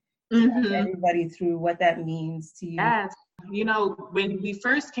you walk everybody through what that means to you? Yes. You know, when we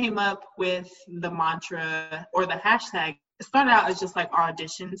first came up with the mantra or the hashtag, it started out as just like our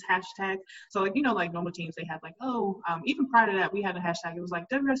auditions hashtag. So like, you know, like normal teams, they had like, even prior to that, we had a hashtag. It was like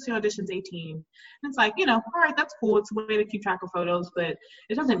WRC auditions 18. And it's like, you know, all right, that's cool. It's a way to keep track of photos, but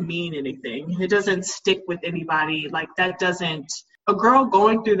it doesn't mean anything. It doesn't stick with anybody. Like that doesn't, a girl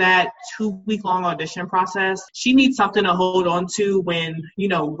going through that 2-week-long audition process, she needs something to hold on to when, you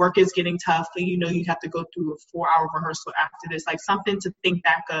know, work is getting tough and, you know, you have to go through a 4-hour rehearsal after this, like something to think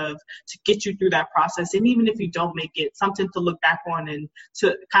back of to get you through that process. And even if you don't make it, something to look back on and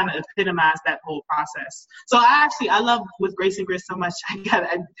to kind of epitomize that whole process. So I love with Grace and Grit so much.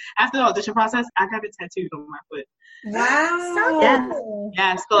 After the audition process, I got it tattooed on my foot. Wow.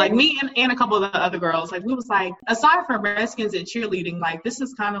 Yes. So like me and a couple of the other girls, like we was like, aside from Redskins and cheerleading, like this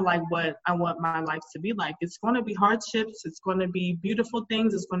is kind of like what I want my life to be like. It's going to be hardships. It's going to be beautiful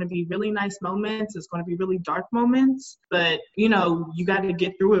things. It's going to be really nice moments. It's going to be really dark moments. But, you know, you got to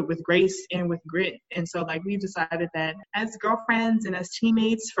get through it with grace and with grit. And so like we decided that as girlfriends and as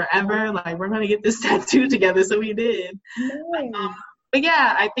teammates forever, like we're going to get this tattoo together. So we did. But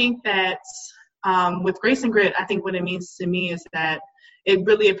yeah, I think that with Grace and Grit, I think what it means to me is that it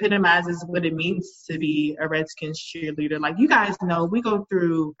really epitomizes what it means to be a Redskins cheerleader. Like you guys know, we go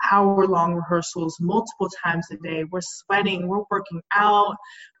through hour-long rehearsals multiple times a day. We're sweating, we're working out,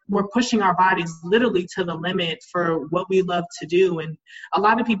 we're pushing our bodies literally to the limit for what we love to do. And a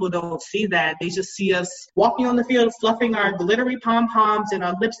lot of people don't see that. They just see us walking on the field, fluffing our glittery pom-poms and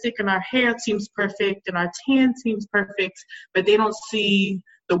our lipstick and our hair seems perfect and our tan seems perfect, but they don't see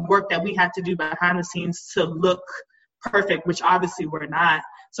the work that we have to do behind the scenes to look perfect, which obviously we're not.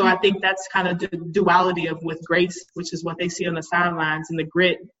 So I think that's kind of the duality of with Grace, which is what they see on the sidelines, and the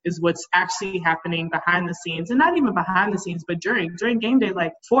grit is what's actually happening behind the scenes, and not even behind the scenes, but during game day,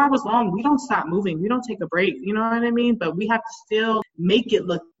 like 4 hours long, we don't stop moving, we don't take a break, you know what I mean? But we have to still make it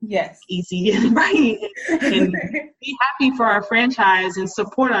look easy and right, and be happy for our franchise and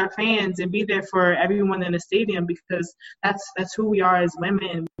support our fans and be there for everyone in the stadium, because that's who we are as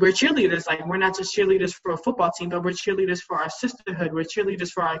women. We're cheerleaders. Like we're not just cheerleaders for a football team, but we're cheerleaders for our sisterhood. We're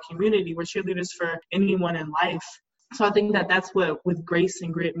cheerleaders for our community. We're cheerleaders for anyone in life. So I think that that's what with Grace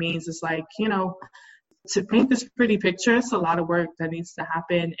and Grit means. It's like, you know, to paint this pretty picture, it's a lot of work that needs to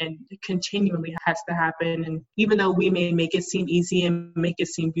happen and continually has to happen. And even though we may make it seem easy and make it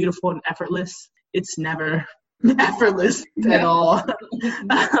seem beautiful and effortless, it's never effortless at all.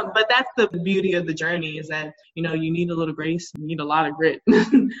 But that's the beauty of the journey, is that, you know, you need a little grace, you need a lot of grit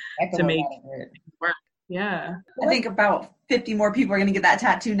to make it work. Yeah. I think about 50 more people are going to get that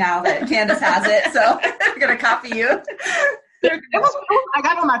tattoo now that Candess has it. So they're going to copy you. I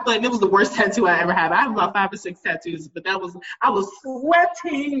got it on my foot, and it was the worst tattoo I ever had. I have about 5 or 6 tattoos, but I was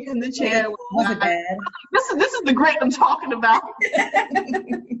sweating in the chair. Was it bad? This is the grit I'm talking about.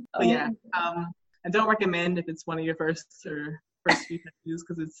 But yeah, I don't recommend if it's one of your first few tattoos,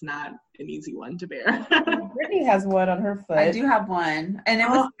 because it's not an easy one to bear. Brittany has one on her foot. I do have one, and it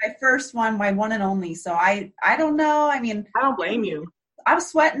was my first one, my one and only. So I don't know. I mean, I don't blame you. I was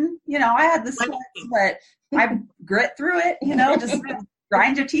sweating. You know, I had the sweat, but I grit through it. You know, just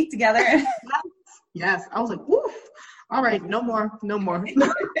grind your teeth together. Yes, I was like, woof. All right, no more.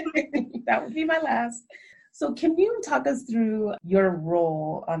 That would be my last. So can you talk us through your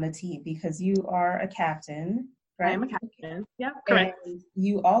role on the team? Because you are a captain. Right? I am a captain. Yeah, correct. And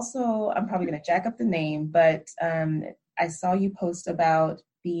you also, I'm probably going to jack up the name, but I saw you post about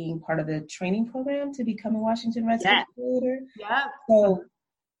being part of the training program to become a Washington Redskins cheerleader. Yeah. So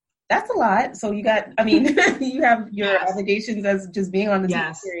that's a lot. So you got, I mean, you have your obligations as just being on the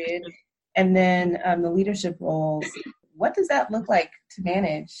team period. And then the leadership roles. What does that look like to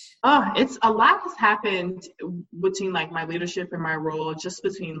manage? It's a lot has happened between like my leadership and my role just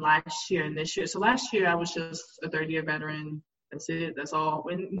between last year and this year. So last year I was just a third-year veteran. That's it. That's all.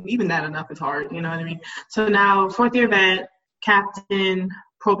 And even that enough is hard. You know what I mean? So now fourth-year vet, captain,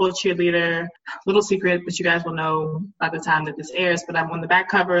 Pro Bowl cheerleader. Little secret, but you guys will know by the time that this airs. But I'm on the back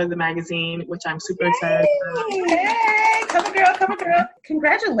cover of the magazine, which I'm super excited about. Hey, come on, girl.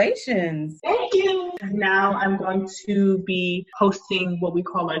 Congratulations. Thank you. Now I'm going to be hosting what we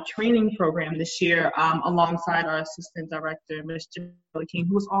call our training program this year, alongside our assistant director, Ms. Jamila King,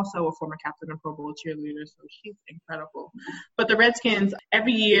 who is also a former captain and Pro Bowl cheerleader, so she's incredible. But the Redskins,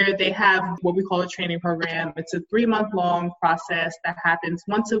 every year they have what we call a training program. It's a 3-month-long process that happens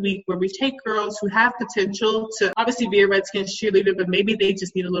once a week where we take girls who have potential to obviously be a Redskins cheerleader, but maybe they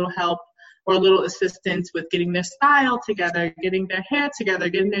just need a little help or a little assistance with getting their style together, getting their hair together,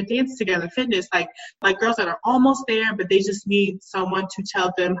 getting their dance together, fitness, like girls that are almost there, but they just need someone to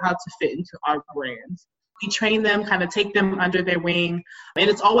tell them how to fit into our brand. We train them, kind of take them under their wing, and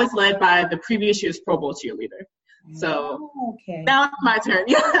it's always led by the previous year's Pro Bowl cheerleader. So Now it's my turn.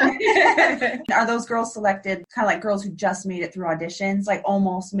 Yeah. Are those girls selected kind of like girls who just made it through auditions, like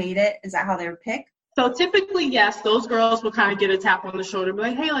almost made it? Is that how they were picked? So typically, yes, those girls will kind of get a tap on the shoulder, be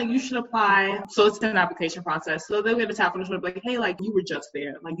like, hey, like, you should apply. So it's an application process. So they'll get a tap on the shoulder, be like, hey, like, you were just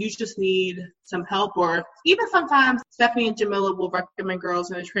there. Like, you just need some help. Or even sometimes Stephanie and Jamila will recommend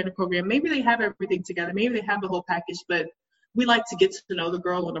girls in a training program. Maybe they have everything together. Maybe they have the whole package, but we like to get to know the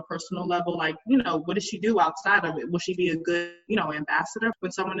girl on a personal level. Like, what does she do outside of it? Will she be a good, ambassador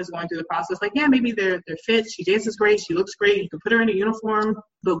when someone is going through the process? Like, yeah, maybe they're fit. She dances great. She looks great. You can put her in a uniform,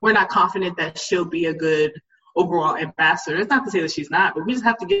 but we're not confident that she'll be a good overall ambassador. It's not to say that she's not, but we just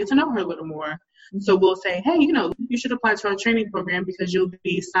have to get to know her a little more. So we'll say, hey, you should apply to our training program because you'll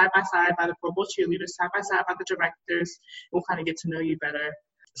be side by side by the Pro Bowl cheerleaders, side by side by the directors. We'll kind of get to know you better.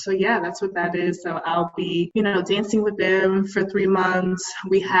 So yeah, that's what that is. So I'll be, dancing with them for 3 months.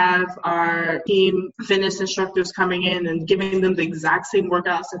 We have our team fitness instructors coming in and giving them the exact same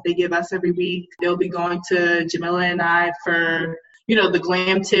workouts that they give us every week. They'll be going to Jamila and I for, the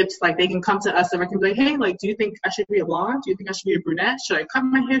glam tips. Like, they can come to us and I can be like, hey, like, do you think I should be a blonde? Do you think I should be a brunette? Should I cut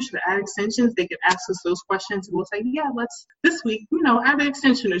my hair? Should I add extensions? They can ask us those questions. And we'll say, yeah, let's this week, add an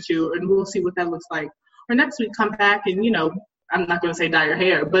extension or two, and we'll see what that looks like. Or next week, come back and, I'm not going to say dye your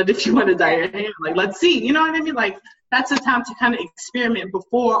hair, but if you want to dye your hair, like, let's see, you know what I mean? Like, that's a time to kind of experiment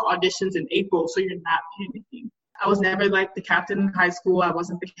before auditions in April, so you're not panicking. I was never like the captain in high school. I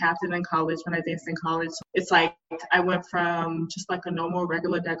wasn't the captain in college when I danced in college. It's like I went from just like a normal,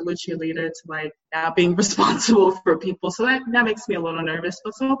 regular cheerleader to like now being responsible for people. So that makes me a little nervous,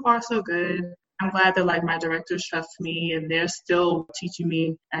 but so far so good. I'm glad that like my directors trust me and they're still teaching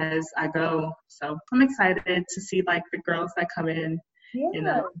me as I go. So I'm excited to see like the girls that come in,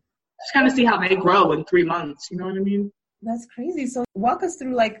 just kind of see how they grow in 3 months. You know what I mean? That's crazy. So walk us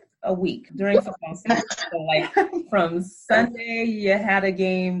through like a week during football season. So like from Sunday you had a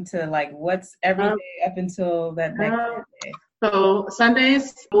game to like what's every day up until that next day? So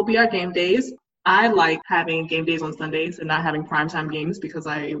Sundays will be our game days. I like having game days on Sundays and not having primetime games because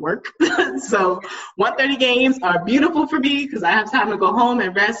I work. So 1:30 games are beautiful for me because I have time to go home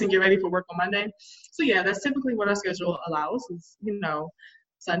and rest and get ready for work on Monday. So yeah, that's typically what our schedule allows is,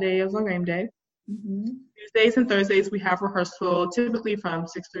 Sunday is our game day. Mm-hmm. Tuesdays and Thursdays we have rehearsal typically from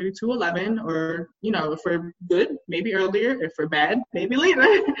 6:30 to 11 or, if we're good, maybe earlier. If we're bad, maybe later.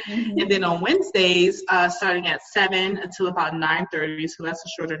 Mm-hmm. And then on Wednesdays, starting at 7 until about 9:30, so that's a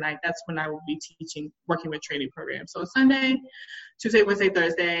shorter night. That's when I will be working with training programs. So Sunday, Tuesday, Wednesday,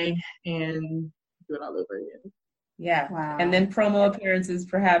 Thursday, and do it all over again. Yeah. Wow. And then promo appearances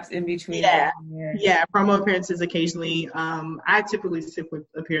perhaps in between. Yeah, promo appearances occasionally. I typically stick with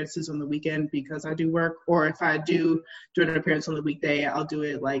appearances on the weekend because I do work, or if I do an appearance on the weekday, I'll do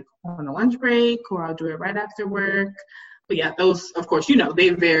it like on a lunch break or I'll do it right after work. But yeah, those, of course, they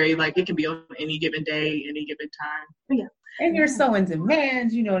vary. Like it can be on any given day, any given time. But yeah. And you're so in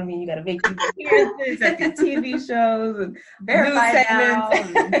demand, you know what I mean? You got to make these appearances at the TV shows and news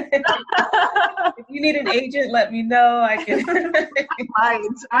segments. If you need an agent, let me know. I can.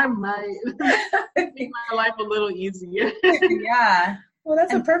 I might. Make my life a little easier. Yeah. Well,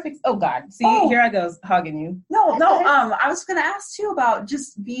 that's a perfect. Oh God! See, here I go hugging you. No. I was going to ask too about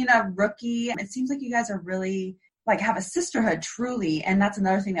just being a rookie. It seems like you guys are really like have a sisterhood truly, and that's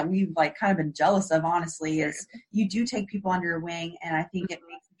another thing that we've like kind of been jealous of, honestly, is you do take people under your wing, and I think it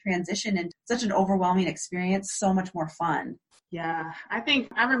makes the transition into such an overwhelming experience so much more fun. Yeah, I think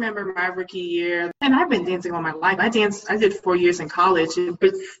I remember my rookie year, and I've been dancing all my life. I did 4 years in college,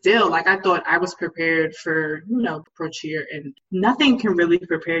 but still, like, I thought I was prepared for, pro cheer, and nothing can really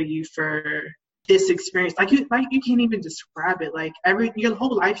prepare you for this experience. Like you can't even describe it. Like your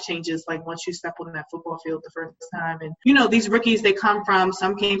whole life changes, like, once you step on that football field the first time. And, these rookies,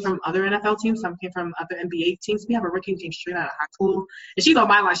 some came from other NFL teams, some came from other NBA teams. We have a rookie who came straight out of high school, and she's on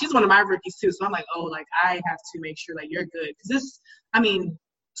my line. She's one of my rookies too. So I'm like, oh, like, I have to make sure that you're good. Because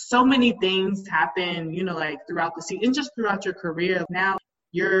so many things happen, like, throughout the season, and just throughout your career. Now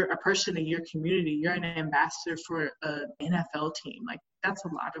you're a person in your community. You're an ambassador for an NFL team. Like, that's a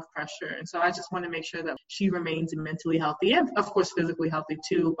lot of pressure. And so I just want to make sure that she remains mentally healthy and, of course, physically healthy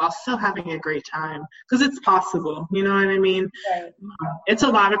too, while still having a great time, because it's possible. You know what I mean? Right. It's a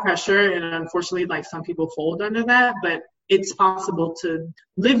lot of pressure, and unfortunately, like, some people fold under that, but it's possible to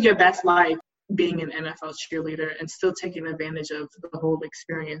live your best life being an NFL cheerleader and still taking advantage of the whole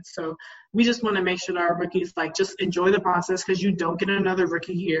experience. So we just want to make sure that our rookies, like, just enjoy the process, because you don't get another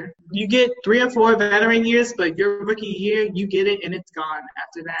rookie year. You get 3 or 4 veteran years, but your rookie year, you get it and it's gone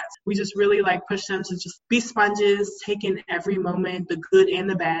after that. We just really, like, push them to just be sponges, take in every moment, the good and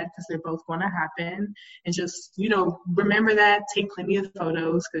the bad, because they're both going to happen. And just, remember that, take plenty of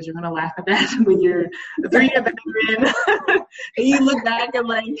photos, because you're going to laugh at that when you're a 3-year veteran and you look back and,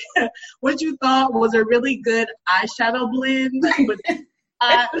 like, what you thought was a really good eyeshadow blend, but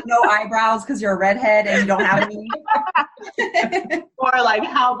no eyebrows because you're a redhead and you don't have any. Or, like,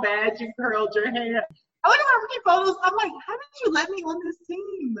 how bad you curled your hair. I look at my rookie photos. I'm like, how did you let me on this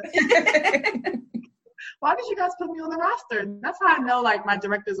team? Why did you guys put me on the roster? That's how I know, like, my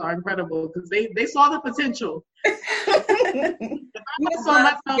directors are incredible, because they saw the potential. I saw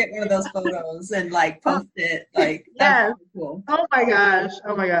myself get one of those photos and, like, post it. Like, yes. Cool. Oh my God.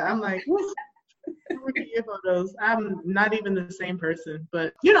 I'm like, rookie year photos. I'm not even the same person,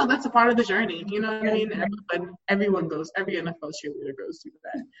 but that's a part of the journey. You know what I mean? Every NFL cheerleader goes through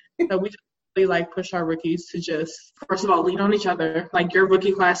that. So we just really, like, push our rookies to just, first of all, lean on each other. Like, your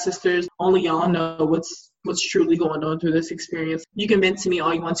rookie class sisters, only y'all know what's truly going on through this experience. You can vent to me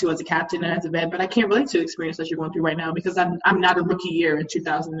all you want to as a captain and as a vet, but I can't relate to the experience that you're going through right now, because I'm not a rookie year in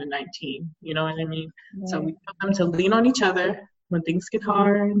 2019. You know what I mean? Right. So we tell them to lean on each other. When things get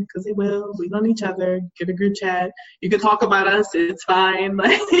hard, because they will, lean on each other, get a group chat. You can talk about us, it's fine.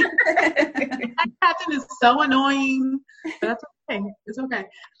 Like, that captain is so annoying, but that's okay. It's okay.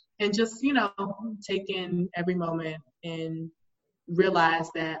 And just, take in every moment and realize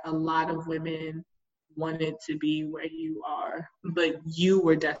that a lot of women wanted to be where you are, but you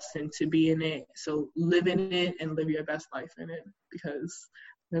were destined to be in it. So live in it and live your best life in it, because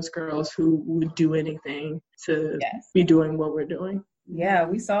there's girls who would do anything to be doing what we're doing. Yeah,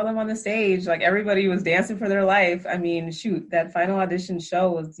 we saw them on the stage. Like, everybody was dancing for their life. I mean, shoot, that final audition show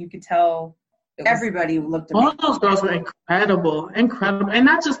was, you could tell. Everybody looked amazing. All those girls were incredible. And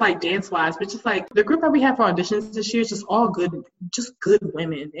not just, like, dance-wise, but just, like, the group that we had for auditions this year is just all good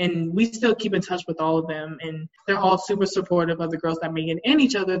women. And we still keep in touch with all of them. And they're all super supportive of the girls that made it, and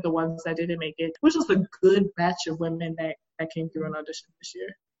each other, the ones that didn't make it. It was just a good batch of women that came through an audition this year.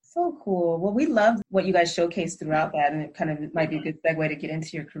 So cool. Well, we loved what you guys showcased throughout that, and it kind of might be a good segue to get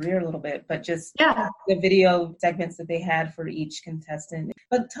into your career a little bit, but just the video segments that they had for each contestant.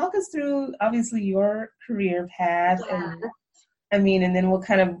 But talk us through, obviously, your career path, and then we'll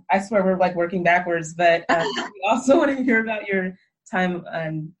kind of, I swear we're, like, working backwards, but we also want to hear about your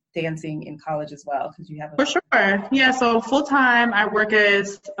time dancing in college as well, because you have For sure. Yeah, so full-time, I work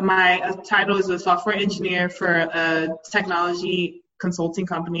my title is a software engineer for a technology consulting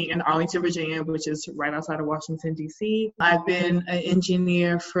company in Arlington, Virginia, which is right outside of Washington, D.C. I've been an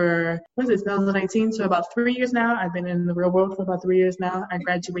engineer for, 2019, so about 3 years now. I've been in the real world for about 3 years now. I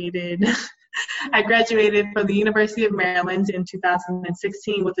graduated from the University of Maryland in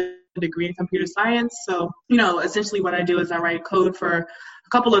 2016 with a degree in computer science. So, essentially what I do is I write code for a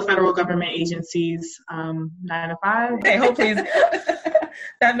couple of federal government agencies, 9 to 5. Okay, hopefully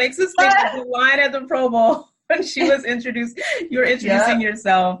that makes us think of the line at the Pro Bowl. When she was you were introducing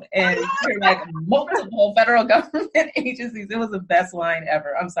yourself, and you're like, multiple federal government agencies. It was the best line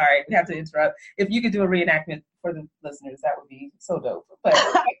ever. I'm sorry, we have to interrupt. If you could do a reenactment for the listeners, that would be so dope. But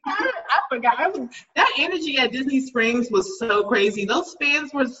I forgot. That energy at Disney Springs was so crazy. Those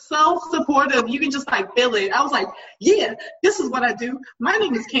fans were so supportive. You can just, like, feel it. I was like, yeah, this is what I do. My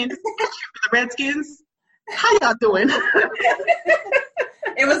name is Candess. For the Redskins. How y'all doing?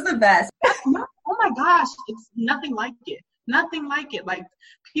 It was the best. Oh my gosh, it's nothing like it. Nothing like it. Like,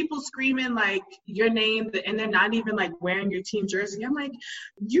 people screaming, like, your name, and they're not even, like, wearing your team jersey. I'm like,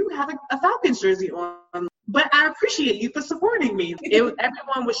 you have a Falcons jersey on. but I appreciate you for supporting me.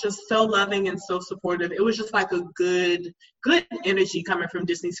 Everyone was just so loving and so supportive. It was just like a good energy coming from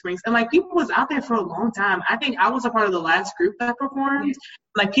Disney Springs. And like people was out there for a long time. I think I was a part of the last group that performed.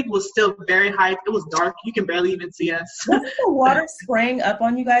 Like people was still very hyped. It was dark. You can barely even see us. Wasn't the water spraying up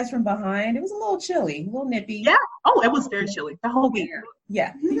on you guys from behind? It was a little chilly, a little nippy. Yeah. Oh, it was very chilly the whole week.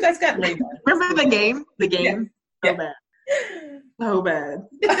 Yeah. You guys got rained on. Remember the game? The game? Yeah. So bad. So bad.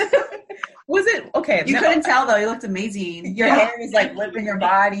 Was it okay? You couldn't tell though. You looked amazing. Your hair was like whipping your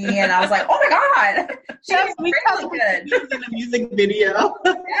body, and I was like, "Oh my god, she was really good." In a music video.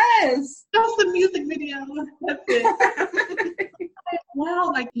 Yes, just a music video. That's it.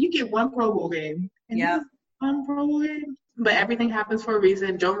 Wow, like you get one Pro Bowl game. Yeah, one Pro Bowl game. But everything happens for a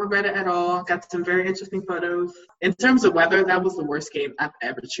reason. Don't regret it at all. Got some very interesting photos. In terms of weather, that was the worst game I've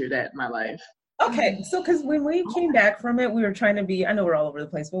ever cheered at in my life. Okay, so because when we came back from it, we were trying to be, I know we're all over the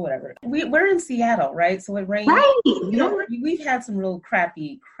place, but whatever. We're in Seattle, right? So it rained. Right. You know, we've had some real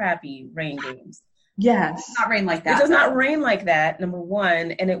crappy rain games. Yes. It does not rain like that. It does not rain like that, number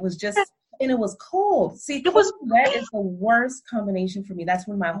one. And it was just, and it was cold. See, it was that is the worst combination for me. That's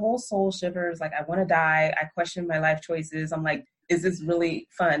when my whole soul shivers. Like, I want to die. I question my life choices. I'm like, is this really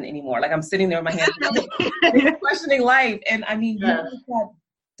fun anymore? Like, I'm sitting there with my hands questioning life. And I mean, yeah. got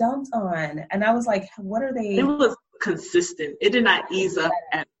dumped on. And I was like, what are they? It was consistent. It did not ease up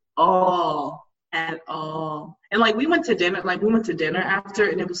at all. At all. And like we went to dinner after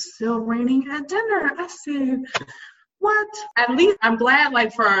and it was still raining at dinner. I said, what? At least I'm glad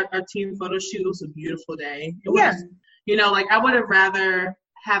like for our team photo shoot, it was a beautiful day. It was, you know, like I would have rather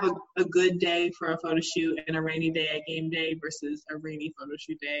have a good day for a photo shoot and a rainy day at game day versus a rainy photo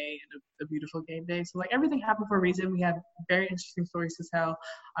shoot day and a beautiful game day. So like everything happened for a reason. We had very interesting stories to tell,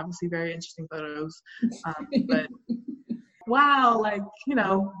 obviously very interesting photos. But wow, like, you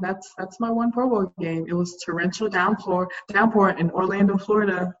know, that's my one Pro Bowl game. It was torrential downpour in Orlando,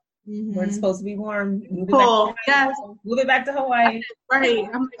 Florida. Mm-hmm. Where it's supposed to be warm. Cool. Yes. Move it back to Hawaii. Right.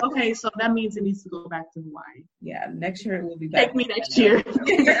 I'm like, okay, so that means it needs to go back to Hawaii. Yeah, next year it will be back. Take me next year.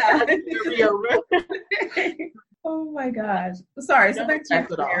 Yeah. It'll be over. Oh my gosh. Sorry, so back to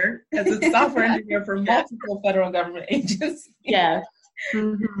career as a software engineer for multiple federal government agencies. Yes.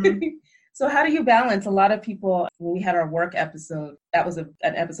 Mm-hmm. So how do you balance? A lot of people, when we had our work episode, that was an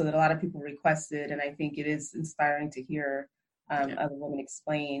episode that a lot of people requested, and I think it is inspiring to hear other women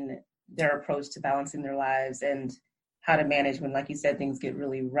explain their approach to balancing their lives and how to manage when, like you said, things get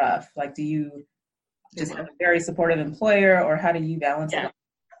really rough. Like, do you just have a very supportive employer, or how do you balance it?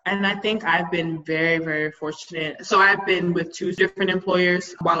 And I think I've been very, very fortunate. So I've been with two different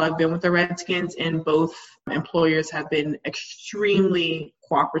employers while I've been with the Redskins, and both employers have been extremely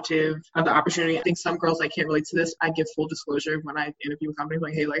cooperative of the opportunity. I think some girls like can't relate to this. I give full disclosure when I interview with companies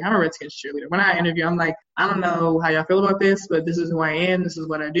like, hey, like I'm a Redskins cheerleader. When I interview, I'm like, I don't know how y'all feel about this, but this is who I am. This is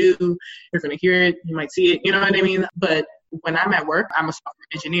what I do. You're going to hear it. You might see it. You know what I mean? But when I'm at work, I'm a software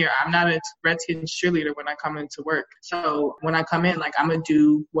engineer. I'm not a Redskins cheerleader when I come into work. So when I come in, like I'm going to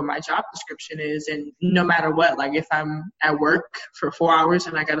do what my job description is. And no matter what, like if I'm at work for 4 hours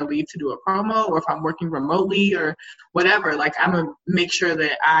and I got to leave to do a promo, or if I'm working remotely or whatever, like I'm going to make sure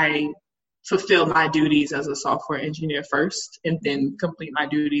that I fulfill my duties as a software engineer first and then complete my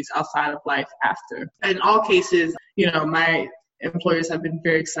duties outside of life after. In all cases, you know, my employers have been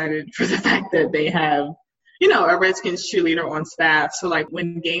very excited for the fact that they have, you know, a Redskins cheerleader on staff. So like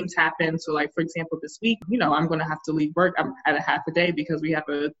when games happen, so like for example this week, you know, I'm going to have to leave work. I'm at a half a day because we have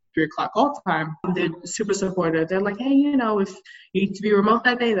a 3:00 call time. They're super supportive. They're like, hey, you know, if you need to be remote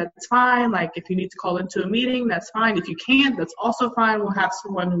that day, that's fine. Like if you need to call into a meeting, that's fine. If you can't, that's also fine. We'll have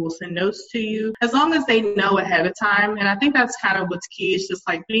someone who will send notes to you as long as they know ahead of time. And I think that's kind of what's key. It's just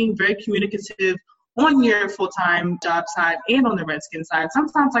like being very communicative on your full-time job side and on the Redskins side.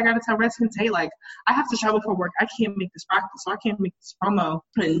 Sometimes I got to tell Redskins, hey, like, I have to travel for work. I can't make this practice, or I can't make this promo.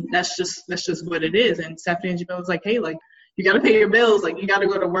 And that's just what it is. And Stephanie and Jamil was like, hey, like, you got to pay your bills. Like, you got to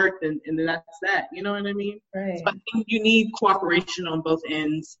go to work, and then that's that. You know what I mean? Right. So I think you need cooperation on both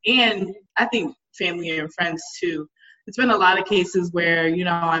ends. And I think family and friends, too. It's been a lot of cases where, you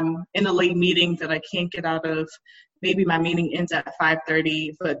know, I'm in a late meeting that I can't get out of. Maybe my meeting ends at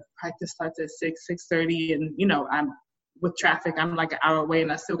 5:30, but practice starts at 6:30, and, you know, I'm with traffic, I'm like an hour away,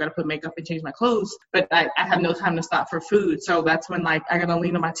 and I still got to put makeup and change my clothes, but I have no time to stop for food. So that's when, like, I got to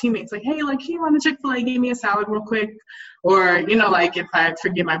lean on my teammates, like, hey, like, can you run to Chick-fil-A, give me a salad real quick? Or, you know, like, if I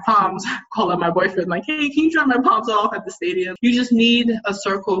forget my palms, call up my boyfriend, like, hey, can you drop my palms off at the stadium? You just need a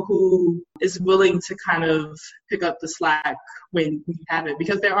circle who is willing to kind of pick up the slack when you have it,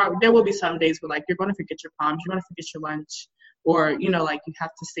 because there will be some days where, like, you're going to forget your palms, you're going to forget your lunch, or, you know, like, you have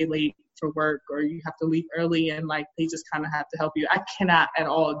to stay late for work or you have to leave early and like they just kind of have to help you. I cannot at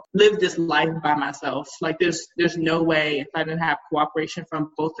all live this life by myself. Like there's no way if I didn't have cooperation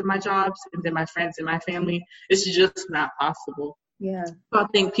from both of my jobs and then my friends and my family, it's just not possible. Yeah. So I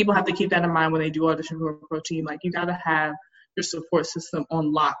think people have to keep that in mind when they do audition for a pro team. Like you got to have your support system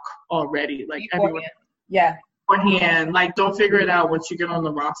on lock already. Like everyone. Yeah. Beforehand, like don't figure it out once you get on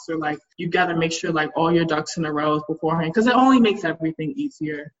the roster. Like you got to make sure like all your ducks in a row beforehand because it only makes everything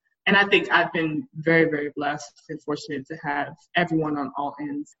easier. And I think I've been very, very blessed and fortunate to have everyone on all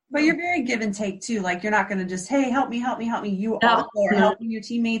ends. But you're very give and take too. Like you're not going to just, hey, help me. You also are helping your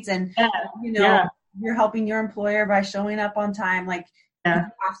teammates and you're helping your employer by showing up on time. Like you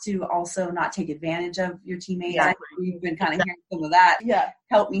have to also not take advantage of your teammates. Exactly. I know you've been kind of hearing some of that. Yeah.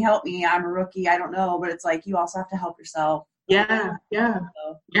 Help me. I'm a rookie. I don't know. But it's like you also have to help yourself. Yeah,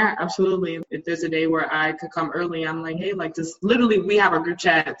 absolutely. If there's a day where I could come early, I'm like, hey, like just literally we have a group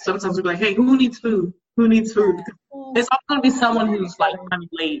chat. Sometimes we'll be like, hey, who needs food? It's always going to be someone who's like running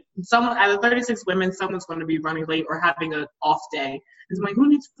late. Someone out of 36 women, someone's going to be running late or having an off day. It's like, who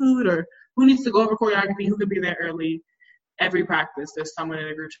needs food or who needs to go over choreography? Who could be there early? Every practice, there's someone in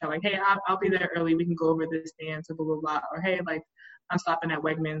a group chat like, hey, I'll be there early. We can go over this dance or blah, blah, blah. Or, hey, like, I'm stopping at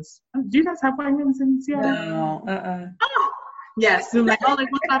Wegmans. Do you guys have Wegmans in Seattle? No. Oh, yes. I'm like, oh,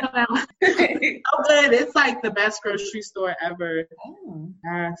 like, what's up now? So good. It's like the best grocery store ever. Oh.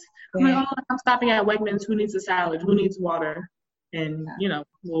 Yes. I'm like, oh, I'm stopping at Wegmans. Who needs a salad? Who needs water? And,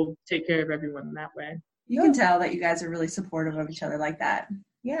 we'll take care of everyone in that way. You can tell that you guys are really supportive of each other like that.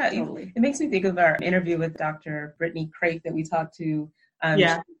 Yeah, Totally. it makes me think of our interview with Dr. Brittany Craik that we talked to. She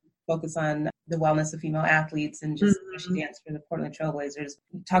focus on the wellness of female athletes and just she danced for the Portland Trailblazers.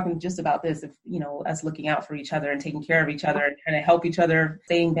 Talking just about this, of us looking out for each other and taking care of each other and trying to help each other,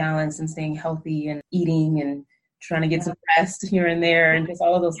 staying balanced and staying healthy and eating and trying to get some rest here and there and just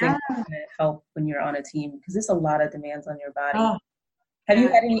all of those things that help when you're on a team because there's a lot of demands on your body. Oh. Have you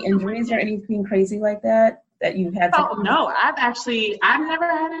had any injuries or anything crazy like that you've had? No, I've never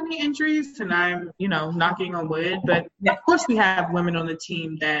had any injuries and I'm, knocking on wood, but of course we have women on the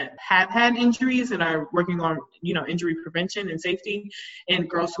team that have had injuries and are working on, injury prevention and safety and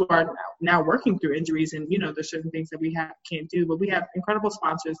girls who are now working through injuries and, there's certain things that we can't do, but we have incredible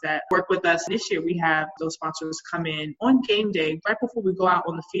sponsors that work with us. This year we have those sponsors come in on game day right before we go out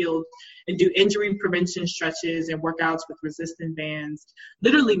on the field and do injury prevention stretches and workouts with resistant bands,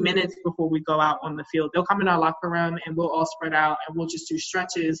 literally minutes before we go out on the field. They'll come in our locker room and we'll all spread out and we'll just do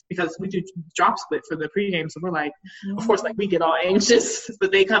stretches because we do drop split for the pregame. So we're like, of course, like we get all anxious,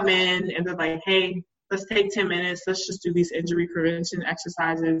 but they come in and they're like, hey, let's take 10 minutes. Let's just do these injury prevention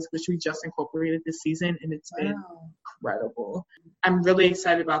exercises, which we just incorporated this season. And it's been incredible. I'm really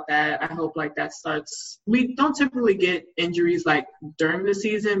excited about that. I hope like that starts. We don't typically get injuries like during the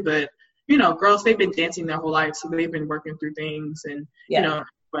season, but girls, they've been dancing their whole life. So they've been working through things and,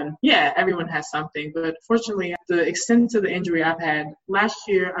 everyone has something. But fortunately, the extent of the injury I've had, last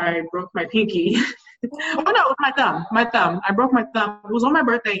year I broke my pinky. My thumb. I broke my thumb. It was on my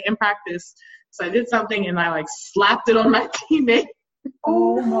birthday in practice. So I did something and I like slapped it on my teammate.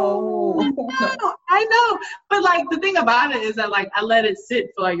 Oh no. I know. But like the thing about it is that like I let it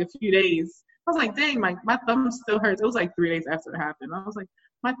sit for like a few days. I was like, dang, my thumb still hurts. It was like 3 days after it happened. I was like,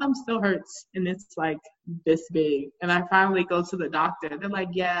 my thumb still hurts and it's like this big. And I finally go to the doctor. They're like,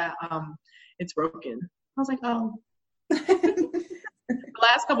 it's broken. I was like, oh. The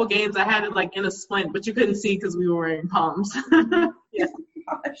last couple games I had it like in a splint, but you couldn't see because we were wearing palms. Yeah.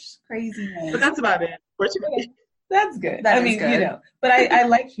 Gosh, crazy. But that's about it. That's good. Good. But I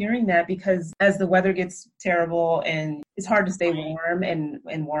like hearing that because as the weather gets terrible and it's hard to stay warm and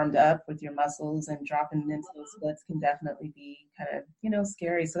warmed up with your muscles and dropping into those splits can definitely be kind of,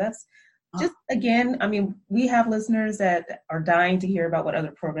 scary. So that's just, again, we have listeners that are dying to hear about what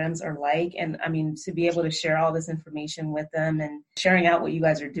other programs are like. And to be able to share all this information with them and sharing out what you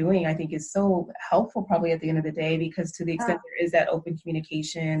guys are doing, I think is so helpful probably at the end of the day, because to the extent there is that open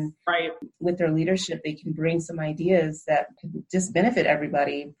communication with their leadership, they can bring some ideas that could just benefit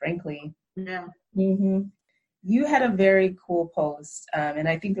everybody, frankly. Yeah. Mm-hmm. You had a very cool post, and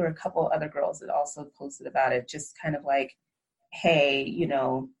I think there were a couple other girls that also posted about it, just kind of like, hey,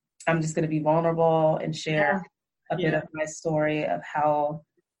 I'm just going to be vulnerable and share a bit of my story of how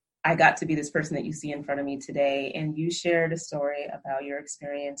I got to be this person that you see in front of me today. And you shared a story about your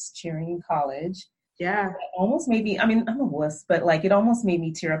experience cheering in college. Yeah. It almost made me, I'm a wuss, but like it almost made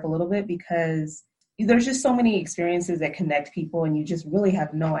me tear up a little bit because there's just so many experiences that connect people and you just really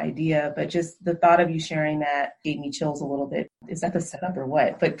have no idea. But just the thought of you sharing that gave me chills a little bit. Is that the setup or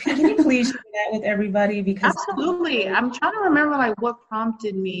what? But can you please share that with everybody? Because absolutely. I'm trying to remember like what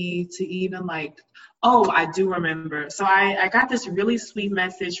prompted me to even like, oh, I do remember. So I got this really sweet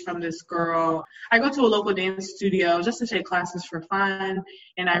message from this girl. I go to a local dance studio just to take classes for fun.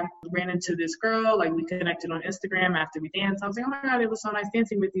 And I ran into this girl, like we connected on Instagram after we danced. I was like, oh my God, it was so nice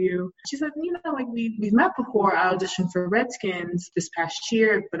dancing with you. She said, you know, like we've met before. I auditioned for Redskins this past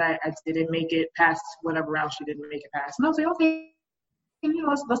year, but I didn't make it past whatever round she didn't make it past. And I was like, okay. You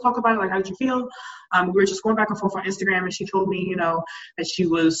know, let's talk about it. Like, how did you feel? We were just going back and forth on Instagram, and she told me, you know, that she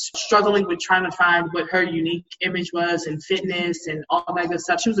was struggling with trying to find what her unique image was and fitness and all that good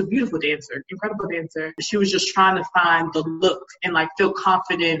stuff. She was a beautiful dancer, incredible dancer. She was just trying to find the look and like feel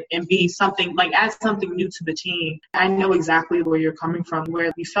confident and be something, like add something new to the team. I know exactly where you're coming from,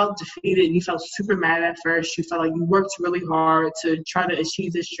 where you felt defeated, you felt super mad at first. You felt like you worked really hard to try to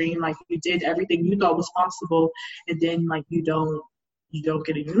achieve this dream. Like you did everything you thought was possible, and then like you don't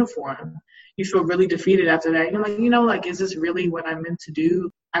get a uniform. You feel really defeated after that. You're like, you know, like, is this really what I'm meant to do?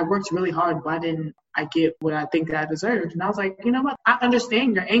 I worked really hard. Why didn't I get what I think I deserved? And I was like, you know what? I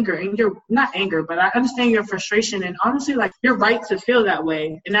understand your anger and not anger, but I understand your frustration. And honestly, like, you're right to feel that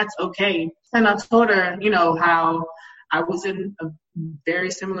way. And that's okay. And I told her, you know, how I was in a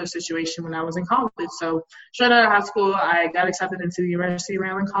very similar situation when I was in college. So straight out of high school, I got accepted into the University of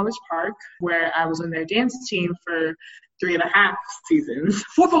Maryland College Park, where I was on their dance team for 3.5 seasons,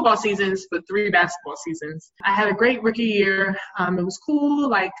 4 football seasons, but 3 basketball seasons. I had a great rookie year. It was cool.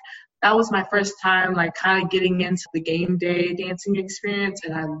 Like, that was my first time, like, kind of getting into the game day dancing experience,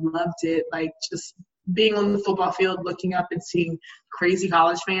 and I loved it. Like, just being on the football field, looking up and seeing crazy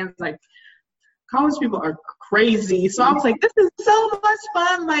college fans. Like, college people are crazy. So I was like, this is so much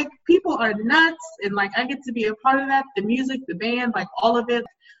fun. Like, people are nuts, and, like, I get to be a part of that. The music, the band, like, all of it.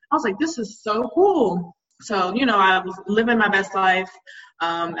 I was like, this is so cool. So, you know, I was living my best life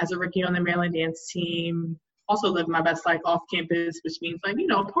as a rookie on the Maryland dance team. Also living my best life off campus, which means, like, you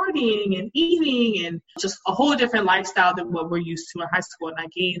know, partying and eating and just a whole different lifestyle than what we're used to in high school. And I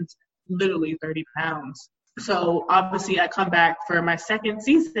gained literally 30 pounds. So obviously I come back for my second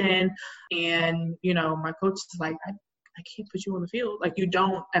season, and, you know, my coach is like, I can't put you on the field. Like, you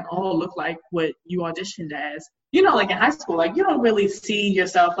don't at all look like what you auditioned as. You know, like in high school, like, you don't really see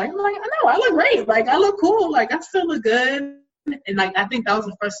yourself like, I know, I look great. Like, I look cool. Like, I still look good. And, like, I think that was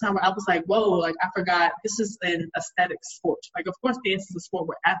the first time where I was like, whoa, like, I forgot this is an aesthetic sport. Like, of course, dance is a sport.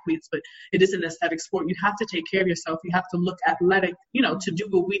 We're athletes, but it is an aesthetic sport. You have to take care of yourself. You have to look athletic, you know, to do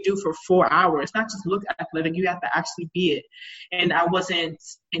what we do for 4 hours. Not just look athletic. You have to actually be it. And I wasn't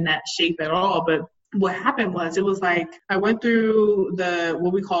in that shape at all. But what happened was, it was like I went through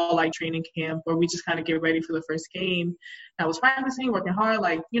what we call like training camp, where we just kind of get ready for the first game. I was practicing, working hard,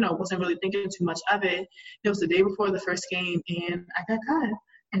 like, you know, wasn't really thinking too much of it. It was the day before the first game, and I got cut.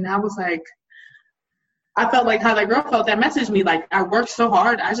 And I was like, I felt like how that girl felt that messaged me. Like, I worked so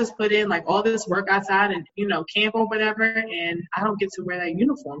hard. I just put in like all this work outside and, you know, camp or whatever, and I don't get to wear that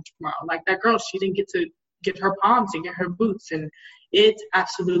uniform tomorrow. Like, that girl, she didn't get to get her palms and get her boots. And it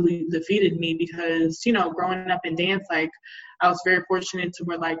absolutely defeated me because, you know, growing up in dance, like, I was very fortunate to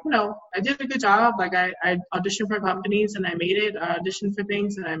where, like, you know, I did a good job. Like, I auditioned for companies and I made it. I auditioned for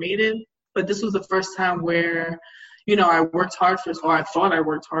things and I made it. But this was the first time where, you know, I worked hard or I thought I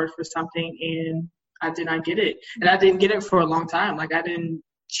worked hard for something, and I did not get it. And I didn't get it for a long time. Like, I didn't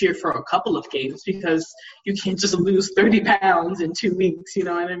cheer for a couple of games because you can't just lose 30 pounds in 2 weeks. You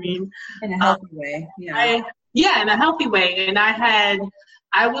know what I mean? In a healthy way. Yeah. In a healthy way. And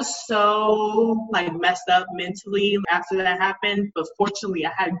I was so, like, messed up mentally after that happened. But fortunately,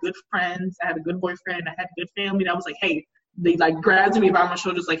 I had good friends. I had a good boyfriend. I had a good family that was like, hey, they, like, grabbed me by my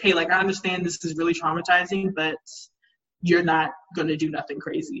shoulders, like, hey, like, I understand this is really traumatizing, but you're not going to do nothing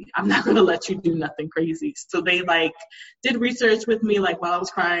crazy. I'm not going to let you do nothing crazy. So they, like, did research with me, like, while I was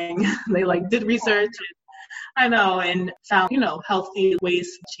crying. They, like, did research, and found, you know, healthy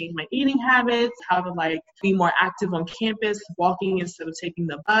ways to change my eating habits, how to, like, be more active on campus, walking instead of taking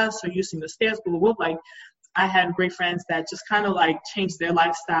the bus or using the stairs. Like, I had great friends that just kind of, like, changed their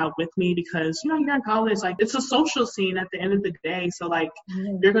lifestyle with me because, you know, you're in college, like, it's a social scene at the end of the day. So, like,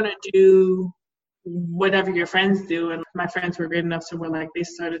 you're going to do whatever your friends do. And my friends were great enough to where, like, they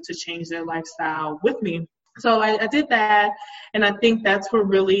started to change their lifestyle with me. So I did that. And I think that's what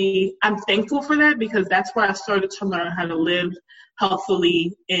really, I'm thankful for that, because that's where I started to learn how to live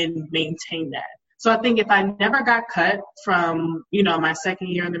healthfully and maintain that. So I think if I never got cut from, you know, my second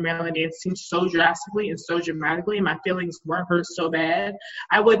year in the Maryland dance team so drastically and so dramatically, and my feelings weren't hurt so bad,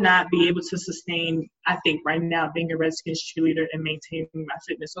 I would not be able to sustain, I think, right now, being a Redskins cheerleader and maintaining my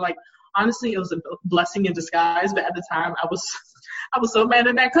fitness. So, like, honestly, it was a blessing in disguise. But at the time, I was so mad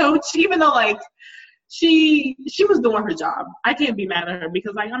at that coach, even though like she was doing her job. I can't be mad at her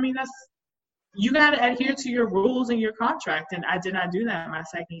because like, I mean, you got to adhere to your rules and your contract. And I did not do that in my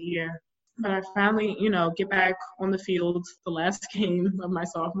second year. But I finally, get back on the field the last game of my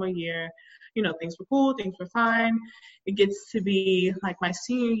sophomore year. Things were cool, things were fine. It gets to be like my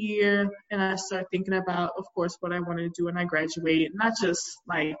senior year, and I start thinking about, of course, what I wanted to do when I graduated, not just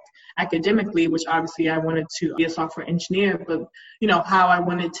like academically, which obviously I wanted to be a software engineer, but, how I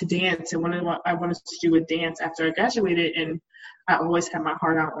wanted to dance and what I wanted to do with dance after I graduated. And I always had my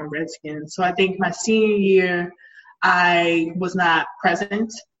heart out on Redskins. So I think my senior year, I was not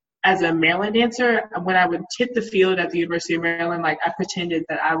present as a Maryland dancer. When I would hit the field at the University of Maryland, like I pretended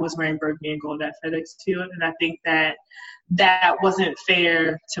that I was wearing burgundy and gold at FedEx Field, and I think that wasn't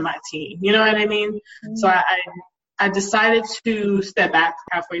fair to my team. You know what I mean? Mm-hmm. So I decided to step back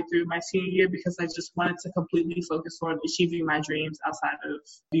halfway through my senior year because I just wanted to completely focus on achieving my dreams outside of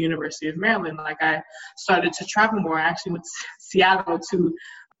the University of Maryland. Like I started to travel more. I actually went to Seattle to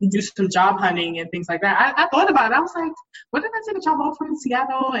do some job hunting and things like that. I thought about it. I was like, what if I take a job offer in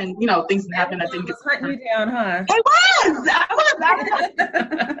Seattle? And, things that happened. I think it's hunting you down, huh? It was.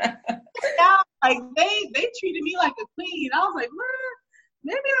 Like they treated me like a queen. I was like,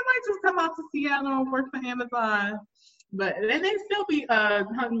 maybe I might just come out to Seattle and work for Amazon. But then they still be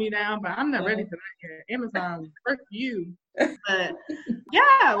hunting me down, but I'm not ready for that yet. Amazon, work you. But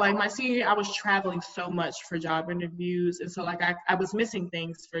yeah, like my senior year, I was traveling so much for job interviews. And so like I was missing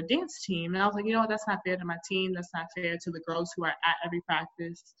things for dance team. And I was like, that's not fair to my team. That's not fair to the girls who are at every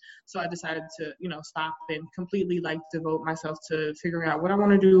practice. So I decided to, stop and completely like devote myself to figuring out what I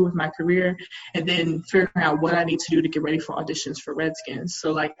want to do with my career and then figuring out what I need to do to get ready for auditions for Redskins.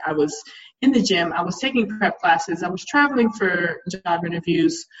 So like I was in the gym, I was taking prep classes, I was traveling for job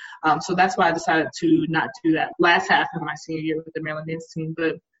interviews. So that's why I decided to not do that last half of my senior year with the Maryland dance team.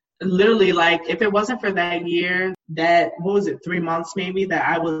 But literally, like, if it wasn't for that year, 3 months maybe, that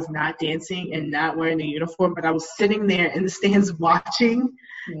I was not dancing and not wearing the uniform, but I was sitting there in the stands watching,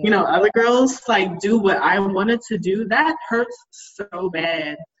 other girls, like, do what I wanted to do, that hurts so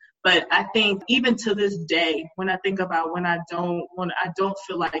bad. But I think even to this day, when I think about when I don't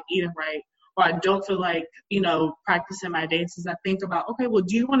feel like eating right, or I don't feel like, practicing my dances, I think about, okay, well,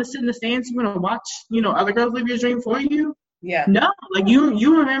 do you want to sit in the stands? You want to watch, other girls live your dream for you? Yeah. No, like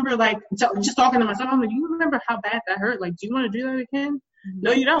you remember, like, just talking to myself, I'm like, you remember how bad that hurt? Like, do you want to do that again? Mm-hmm.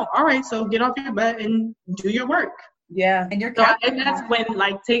 No, you don't. All right, so get off your butt and do your work. Yeah. And that's when,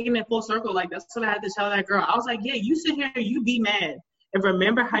 like, taking it full circle, like, that's what I had to tell that girl. I was like, yeah, you sit here, you be mad, and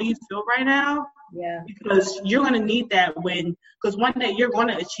remember how you feel right now. Yeah. Because you're going to need that because one day you're going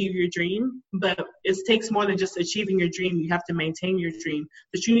to achieve your dream, but it takes more than just achieving your dream. You have to maintain your dream.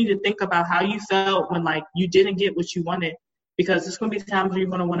 But you need to think about how you felt when, like, you didn't get what you wanted, because there's going to be times where you're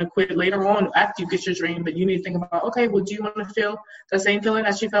going to want to quit later on after you get your dream. But you need to think about, okay, well, do you want to feel the same feeling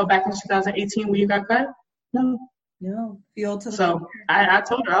that you felt back in 2018 when you got cut? No. Feel to the So I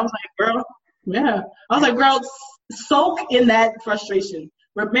told her, I was like, girl, yeah. I was like, girl, soak in that frustration.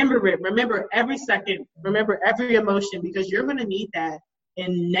 Remember it. Remember every second. Remember every emotion, because you're going to need that.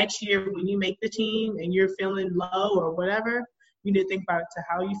 And next year when you make the team and you're feeling low or whatever, you need to think about it to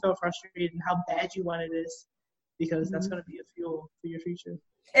how you felt frustrated and how bad you wanted this, because that's going to be a fuel for your future.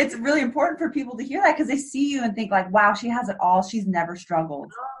 It's really important for people to hear that, because they see you and think like, wow, she has it all. She's never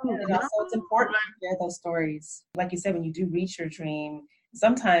struggled. So it's important to share those stories. Like you said, when you do reach your dream,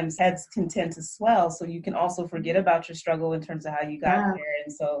 sometimes heads can tend to swell, so you can also forget about your struggle in terms of how you got there.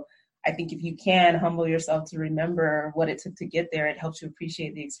 And so I think if you can humble yourself to remember what it took to get there, it helps you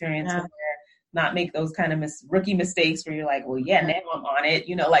appreciate the experience and not make those kind of rookie mistakes where you're like, well, yeah, now I'm on it.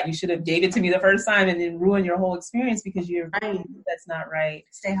 Like, you should have gave it to me the first time and then ruin your whole experience because you're right. That's not right.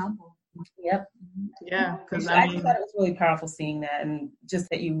 Stay humble. Yep. Yeah, because I thought it was really powerful seeing that, and just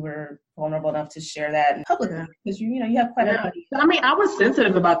that you were vulnerable enough to share that publicly, because you have quite a. I mean, I was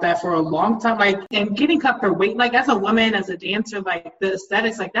sensitive about that for a long time, like, and getting cut for weight, like, as a woman, as a dancer, like, the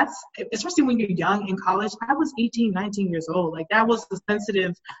aesthetics, like, that's, especially when you're young in college. I was 18, 19 years old, like, that was a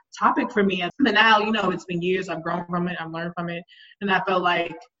sensitive topic for me. But now, it's been years, I've grown from it, I've learned from it, and I felt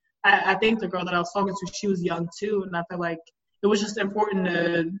like, I think the girl that I was talking to, she was young too, and I felt like it was just important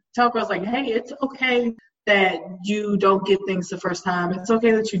to tell girls, like, hey, it's okay that you don't get things the first time. It's okay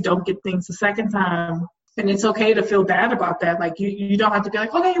that you don't get things the second time. And it's okay to feel bad about that. Like, you don't have to be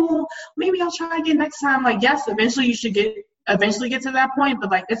like, okay, well, maybe I'll try again next time. Like, yes, eventually you should get to that point. But,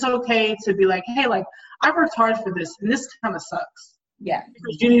 like, it's okay to be like, hey, like, I worked hard for this, and this kind of sucks. Yeah.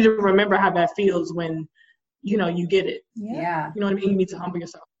 Because you need to remember how that feels when, you get it. Yeah. You know what I mean? You need to humble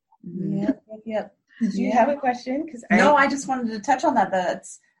yourself. Yep. Did you have a question? No, I just wanted to touch on that.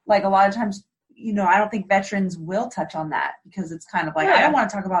 That's like a lot of times, I don't think veterans will touch on that because it's kind of like, I don't want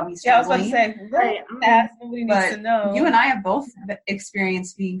to talk about me struggling. Yeah, I was about to say, nobody needs to know. You and I have both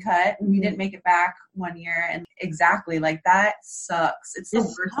experienced being cut, and we didn't make it back one year. And exactly, like, that sucks. It's the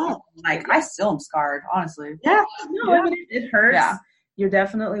worst. Like, I still am scarred, honestly. Yeah. No, I mean, it hurts. Yeah. You're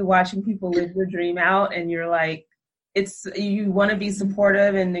definitely watching people live your dream out, and you're like, you want to be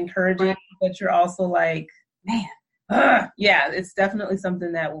supportive and encouraging, but you're also like, man. Yeah, it's definitely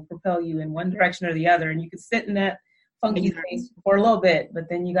something that will propel you in one direction or the other. And you can sit in that funky space for a little bit, but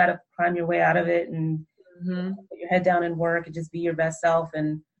then you got to climb your way out of it and put your head down and work and just be your best self.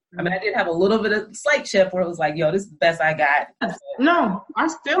 And I mean, I did have a little bit of slight shift where it was like, yo, this is the best I got. No, I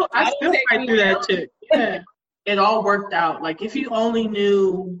still fight through that too. Yeah. It all worked out. Like, if you only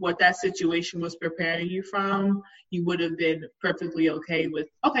knew what that situation was preparing you from, you would have been perfectly okay with,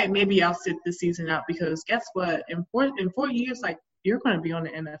 okay, maybe I'll sit this season out, because guess what? In 4 years, like, you're going to be on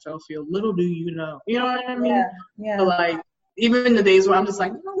the NFL field. Little do you know. You know what I mean? Yeah. So, like, even in the days where I'm just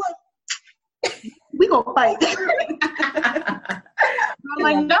like, you know what? We going to fight. I'm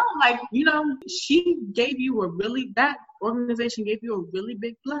like, no, like, that organization gave you a really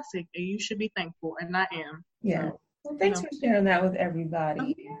big blessing, and you should be thankful, and I am. Yeah. So, well, thanks for sharing that with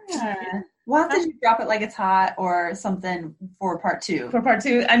everybody. Yeah. We'll have to drop it like it's hot or something for part 2. For part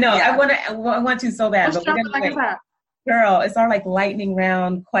 2, I know. Yeah. I want to so bad, but we're gonna like, girl, it's our like lightning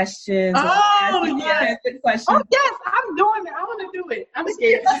round questions. Oh, yes. Good questions. Oh, yes, I'm doing it. I want to do it. I'm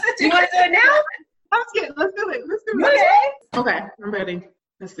scared. Do you want to do it now? I'm scared. Let's do it. Okay, I'm ready.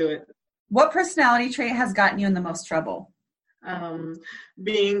 Let's do it. What personality trait has gotten you in the most trouble?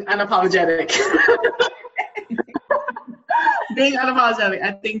 Being unapologetic. Being unapologetic.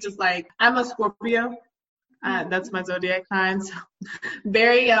 I think just like, I'm a Scorpio. That's my zodiac sign. So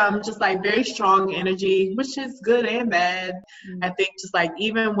very, very strong energy, which is good and bad. I think just like,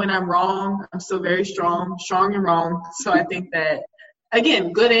 even when I'm wrong, I'm still very strong and wrong. So I think that,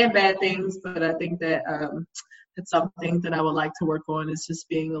 again, good and bad things, but I think that it's something that I would like to work on, is just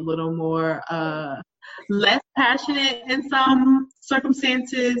being a little more less passionate in some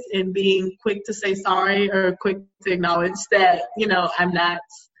circumstances, and being quick to say sorry, or quick to acknowledge that,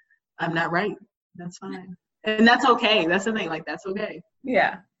 I'm not right. That's fine. And that's okay. That's the thing. Like, that's okay.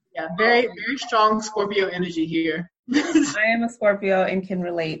 Yeah. Yeah. Very, very strong Scorpio energy here. I am a Scorpio and can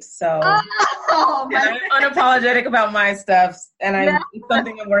relate. So I'm unapologetic about my stuff. And it's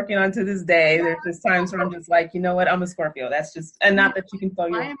something I'm working on to this day. There's just times where I'm just like, you know what? I'm a Scorpio. That's just, and not that you can throw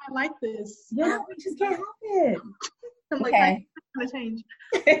your. Why am I like this? Yeah, we just can't help it. I'm okay. I'm going to change.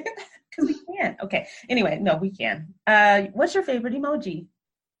 Because we can. Okay. Anyway, no, we can. What's your favorite emoji?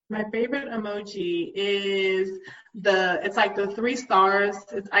 My favorite emoji is it's like the 3 stars.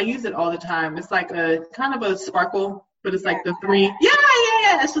 I use it all the time. It's like a kind of a sparkle, but it's like the 3.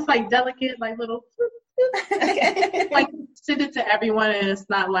 Yeah. It's just like delicate, like little. Like, send it to everyone, and it's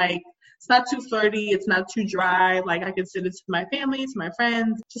not too flirty. It's not too dry. Like, I can send it to my family, to my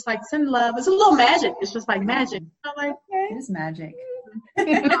friends. Just like, send love. It's a little magic. It's just like magic. I'm like, it is magic.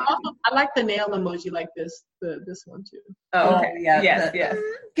 I like the nail emoji, like this one too. Oh, okay. Yeah. Yes.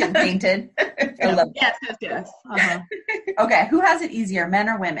 Getting painted. I love that. Yes. Uh-huh. Okay, who has it easier, men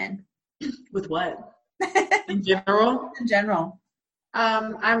or women? With what? In general? In general.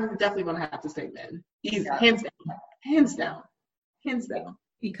 I'm definitely gonna have to say men. Easy. Hands down.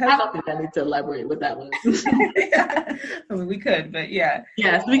 Because I don't think I need to elaborate with that one. I mean, we could, but yeah.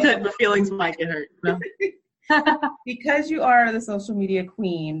 Yes, we could, but feelings might get hurt. No? Because you are the social media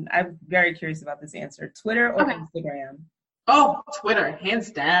queen, I'm very curious about this answer. Twitter or Instagram? Oh, Twitter, hands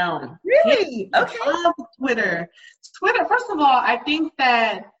down. Really? Okay. I love Twitter. First of all, I think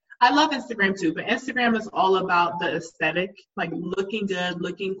that I love Instagram too, but Instagram is all about the aesthetic, like looking good,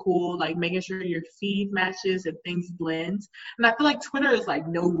 looking cool, like making sure your feed matches and things blend. And I feel like Twitter is like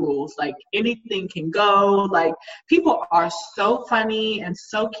no rules, like anything can go. Like, people are so funny and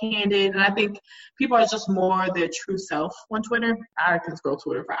so candid, and I think people are just more their true self on Twitter. I can scroll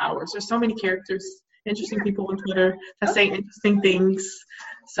Twitter for hours. There's so many characters, interesting people on Twitter that say interesting things.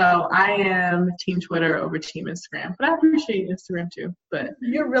 So I am team Twitter over team Instagram, but I appreciate Instagram too. But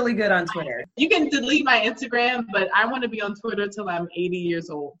you're really good on Twitter. You can delete my Instagram, but I want to be on Twitter till I'm 80 years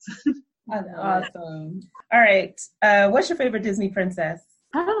old. Awesome. All right. What's your favorite Disney princess?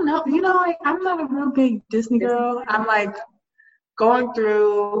 I don't know. I'm not a real big Disney girl. I'm like going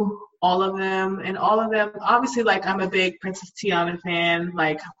through all of them, and all of them, obviously, like, I'm a big Princess Tiana fan,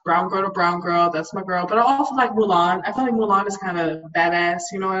 like brown girl to brown girl, that's my girl, but I also like Mulan. I feel like Mulan is kind of badass,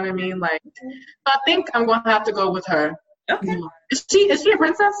 you know what I mean? Like, so I think I'm going to have to go with her. Okay. Is she a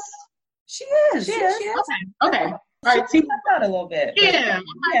princess? She is. She is. Okay. All right. See, Out a little bit. yeah.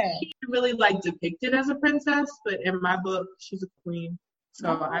 Yeah. She's really like depicted as a princess, but in my book, she's a queen. So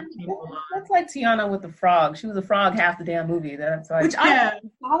I came along. That's like Tiana with the frog. She was a frog half the damn movie. That's like, Which I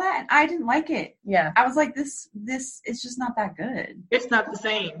saw that and I didn't like it. yeah. I was like, this is just not that good. It's not the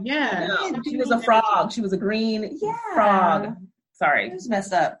same. Yeah. No, she was a frog. She was a green Yeah. frog. Sorry. It was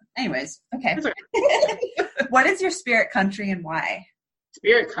messed up. Anyways, okay. It's okay. What is your spirit country and why?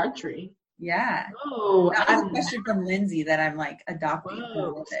 Spirit country. Yeah. Oh, That was a question from Lindsay that I'm like adopting.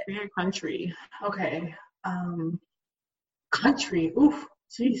 Whoa, spirit country. Okay. Country. Oof.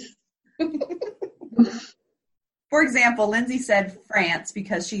 Jeez. For example, Lindsay said France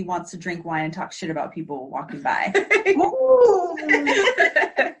because she wants to drink wine and talk shit about people walking by. Ooh.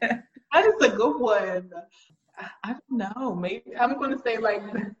 That is a good one. I don't know. Maybe I'm going to say like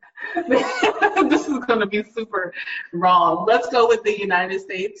this is going to be super wrong. Let's go with the United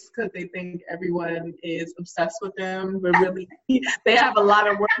States because they think everyone is obsessed with them, but really they have a lot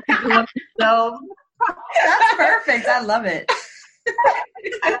of work to do on themselves. That's perfect. I love it.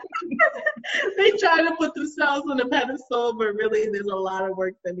 They try to put themselves on a pedestal, but really there's a lot of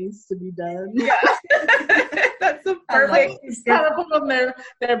work that needs to be done. Yeah. That's a perfect. Trying to put on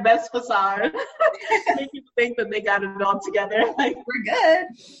their best facade. Make people think that they got it all together. Like, We're good.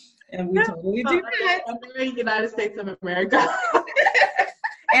 And we totally do that. I'm very United States of America.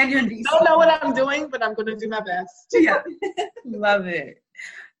 And you're in DC. I don't know what I'm doing, but I'm going to do my best. Yeah. Love it.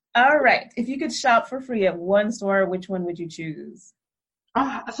 All right. If you could shop for free at one store, which one would you choose?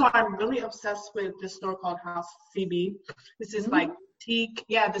 So I'm really obsessed with this store called House CB. This is like boutique.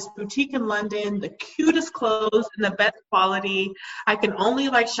 Yeah, this boutique in London, the cutest clothes and the best quality. I can only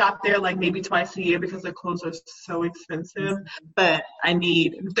like shop there like maybe twice a year because the clothes are so expensive. But I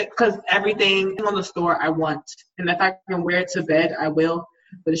need, because everything on the store I want. And if I can wear it to bed, I will.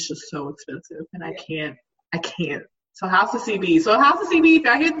 But it's just so expensive and I can't. So House of CB. So House of CB, if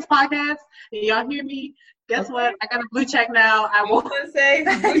y'all hear this podcast and y'all hear me, guess what? I got a blue check now. I will say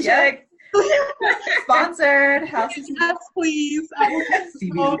blue check. Sponsored. House of yes, please. I will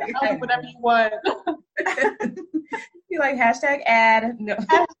tell you whatever you want. You like hashtag ad? No.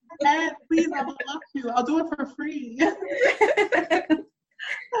 Hashtag, please, I would love to. I'll do it for free.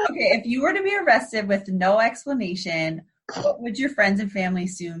 Okay, if you were to be arrested with no explanation, what would your friends and family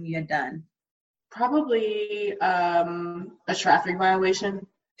assume you had done? Probably a traffic violation.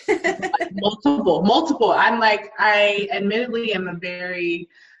 Like, multiple. I admittedly am a very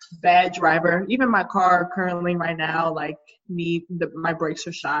bad driver. Even my car currently right now, like my brakes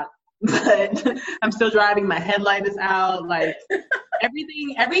are shot, but I'm still driving. My headlight is out. Like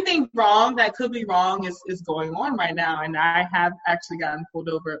everything wrong that could be wrong is going on right now. And I have actually gotten pulled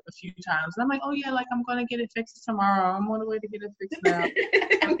over a few times. And I'm like, oh yeah, like I'm going to get it fixed tomorrow. I'm on the way to get it fixed now.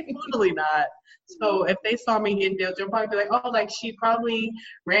 I'm totally not. So if they saw me getting dealt, they'll probably be like, oh, like she probably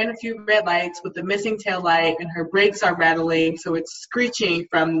ran a few red lights with the missing tail light and her brakes are rattling. So it's screeching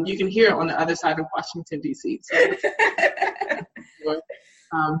you can hear it on the other side of Washington, D.C. So,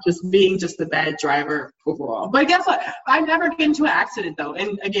 just being just a bad driver overall. But guess what? I never get into an accident though.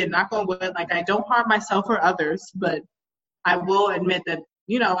 And again, knock on wood, like I don't harm myself or others, but I will admit that,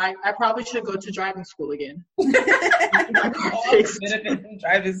 I probably should go to driving school again.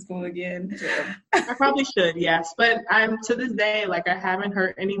 Driving school again. I probably should, yes. But I'm to this day, like I haven't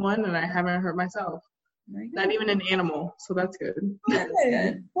hurt anyone and I haven't hurt myself. Not even an animal. So that's good. That's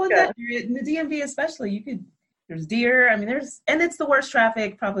good. Well, in the DMV especially, there's deer. I mean, and it's the worst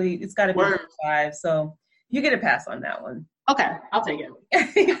traffic. Probably it's got to be 5. So you get a pass on that one. Okay, I'll take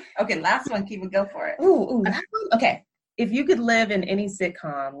it. Okay, last one, Kiva, go for it. Ooh, that one? Okay. If you could live in any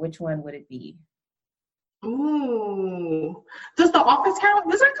sitcom, which one would it be? Ooh. Does The Office count?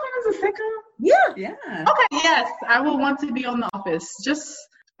 Does that count as a sitcom? Yeah. Okay, yes. I will want to be on The Office.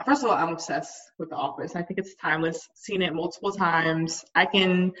 First of all, I'm obsessed with The Office. I think it's timeless. Seen it multiple times. I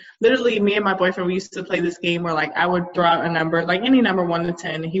can literally, me and my boyfriend, we used to play this game where like I would throw out a number, like any number 1 to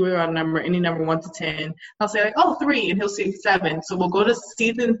 10. And he would throw out a number, any number 1 to 10. I'll say like, 3, and he'll say 7. So we'll go to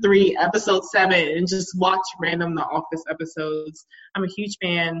season 3, episode 7, and just watch random The Office episodes. I'm a huge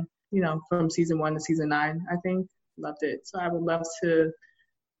fan, from season 1 to season 9, I think. Loved it. So I would love to.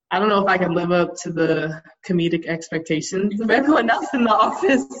 I don't know if I can live up to the comedic expectations of everyone else in the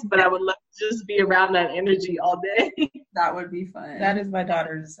office, but I would love to just be around that energy all day. That would be fun. That is my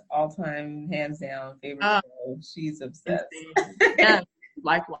daughter's all-time, hands down, favorite show. She's obsessed. Yeah,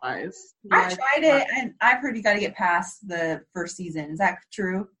 likewise. I tried it, and I've heard you got to get past the first season. Is that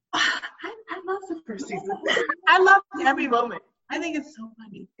true? I love the first season. I loved every moment. I think it's so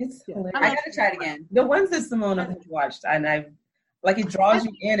funny. It's hilarious. I gotta try it again. The ones that Simona has watched, and it draws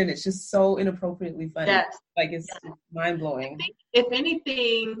you in, and it's just so inappropriately funny. Yes. Like, it's mind blowing. If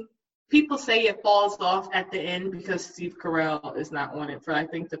anything, people say it falls off at the end because Steve Carell is not on it for, I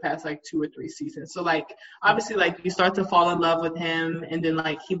think, the past, 2 or 3 seasons. So, obviously, you start to fall in love with him, and then,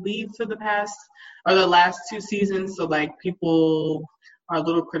 he leaves for the last 2 seasons. So, people are a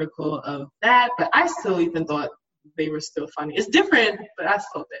little critical of that. But I still even thought they were still funny. It's different, but I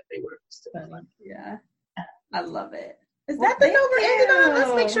thought that they were still funny. Yeah. I love it. Is that the note we're ending on?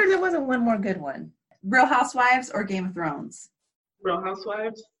 Let's make sure there wasn't one more good one. Real Housewives or Game of Thrones? Real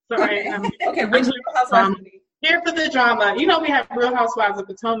Housewives. Sorry. Okay, which Real Housewives? Here for the drama. We have Real Housewives of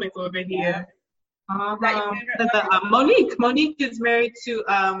Potomac over here. Monique. Monique is married to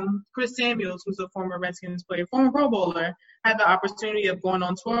Chris Samuels, who's a former Redskins player, former Pro Bowler. I had the opportunity of going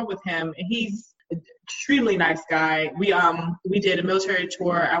on tour with him, and he's an extremely nice guy. We did a military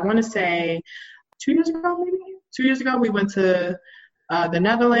tour. I want to say 2 years ago, maybe. 2 years ago, we went to the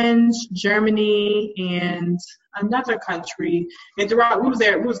Netherlands, Germany, and another country. And throughout, we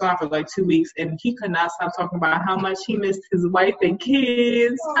was gone for 2 weeks, and he could not stop talking about how much he missed his wife and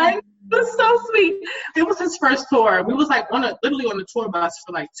kids. It was so sweet. It was his first tour. We was literally on the tour bus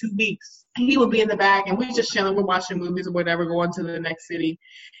for 2 weeks. He would be in the back, and we just chilling. We're watching movies or whatever, going to the next city.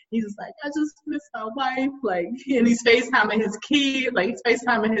 He's just I just miss my wife. And he's FaceTiming his kid. He's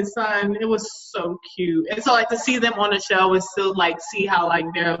FaceTiming his son. It was so cute. And so, to see them on the show and still, see how,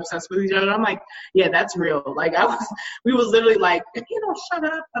 they're obsessed with each other. I'm yeah, that's real. We was literally if you don't shut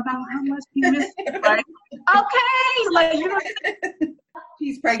up about how much he missed his wife, okay.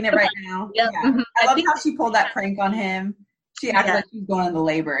 She's pregnant right now. Yep. Yeah. I love how she pulled that prank on him. She acted like she was going into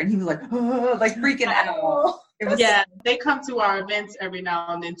labor, and he was freaking out. They come to our events every now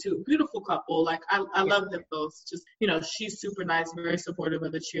and then too. Beautiful couple. I love them both. Just she's super nice, very supportive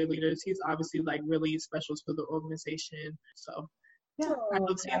of the cheerleaders. He's obviously really special for the organization. So yeah, I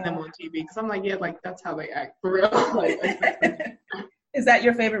love seeing them on TV because I'm that's how they act for real. Is that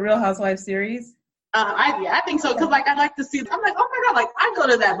your favorite Real Housewives series? I think so, because I like to see. I'm oh my god, I go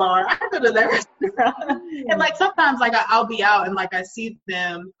to that bar, I go to that restaurant, and sometimes I'll be out and I see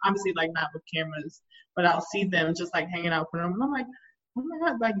them, obviously not with cameras, but I'll see them just hanging out with them, and I'm oh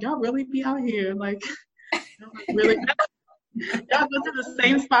my god, y'all really be out here, really, y'all go to the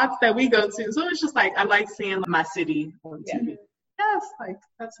same spots that we go to, so it's just I like seeing my city on TV. Yes,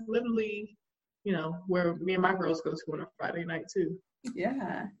 that's literally, where me and my girls go to on a Friday night too.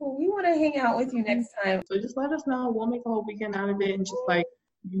 Yeah. Well, we want to hang out with you next time. So just let us know. We'll make a whole weekend out of it and just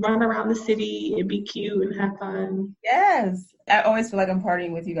run around the city and be cute and have fun. Yes. I always feel like I'm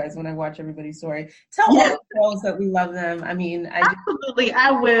partying with you guys when I watch everybody's story. Tell all the girls that we love them. I mean, absolutely.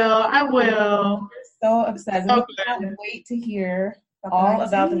 I will. So obsessed. We can't wait to hear all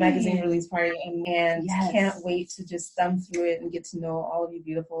about the magazine release party and can't wait to just thumb through it and get to know all of you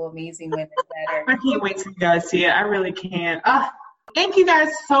beautiful, amazing women better. I can't wait till you guys see it. I really can't. Thank you guys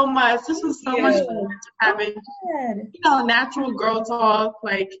so much. This was so much fun having, natural girl talk.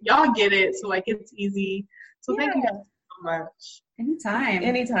 Y'all get it. So, it's easy. So, thank you guys so much.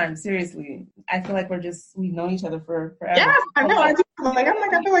 Anytime. Seriously. I feel like we've known each other for forever. Yes, I know. I do.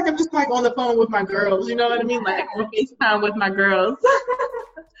 I feel like I'm just on the phone with my girls. You know what I mean? On FaceTime with my girls.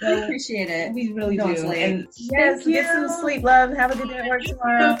 I appreciate it. We really do. And yes, get some sleep, love. Have a good day at work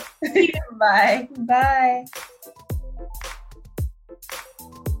tomorrow. Bye. Bye.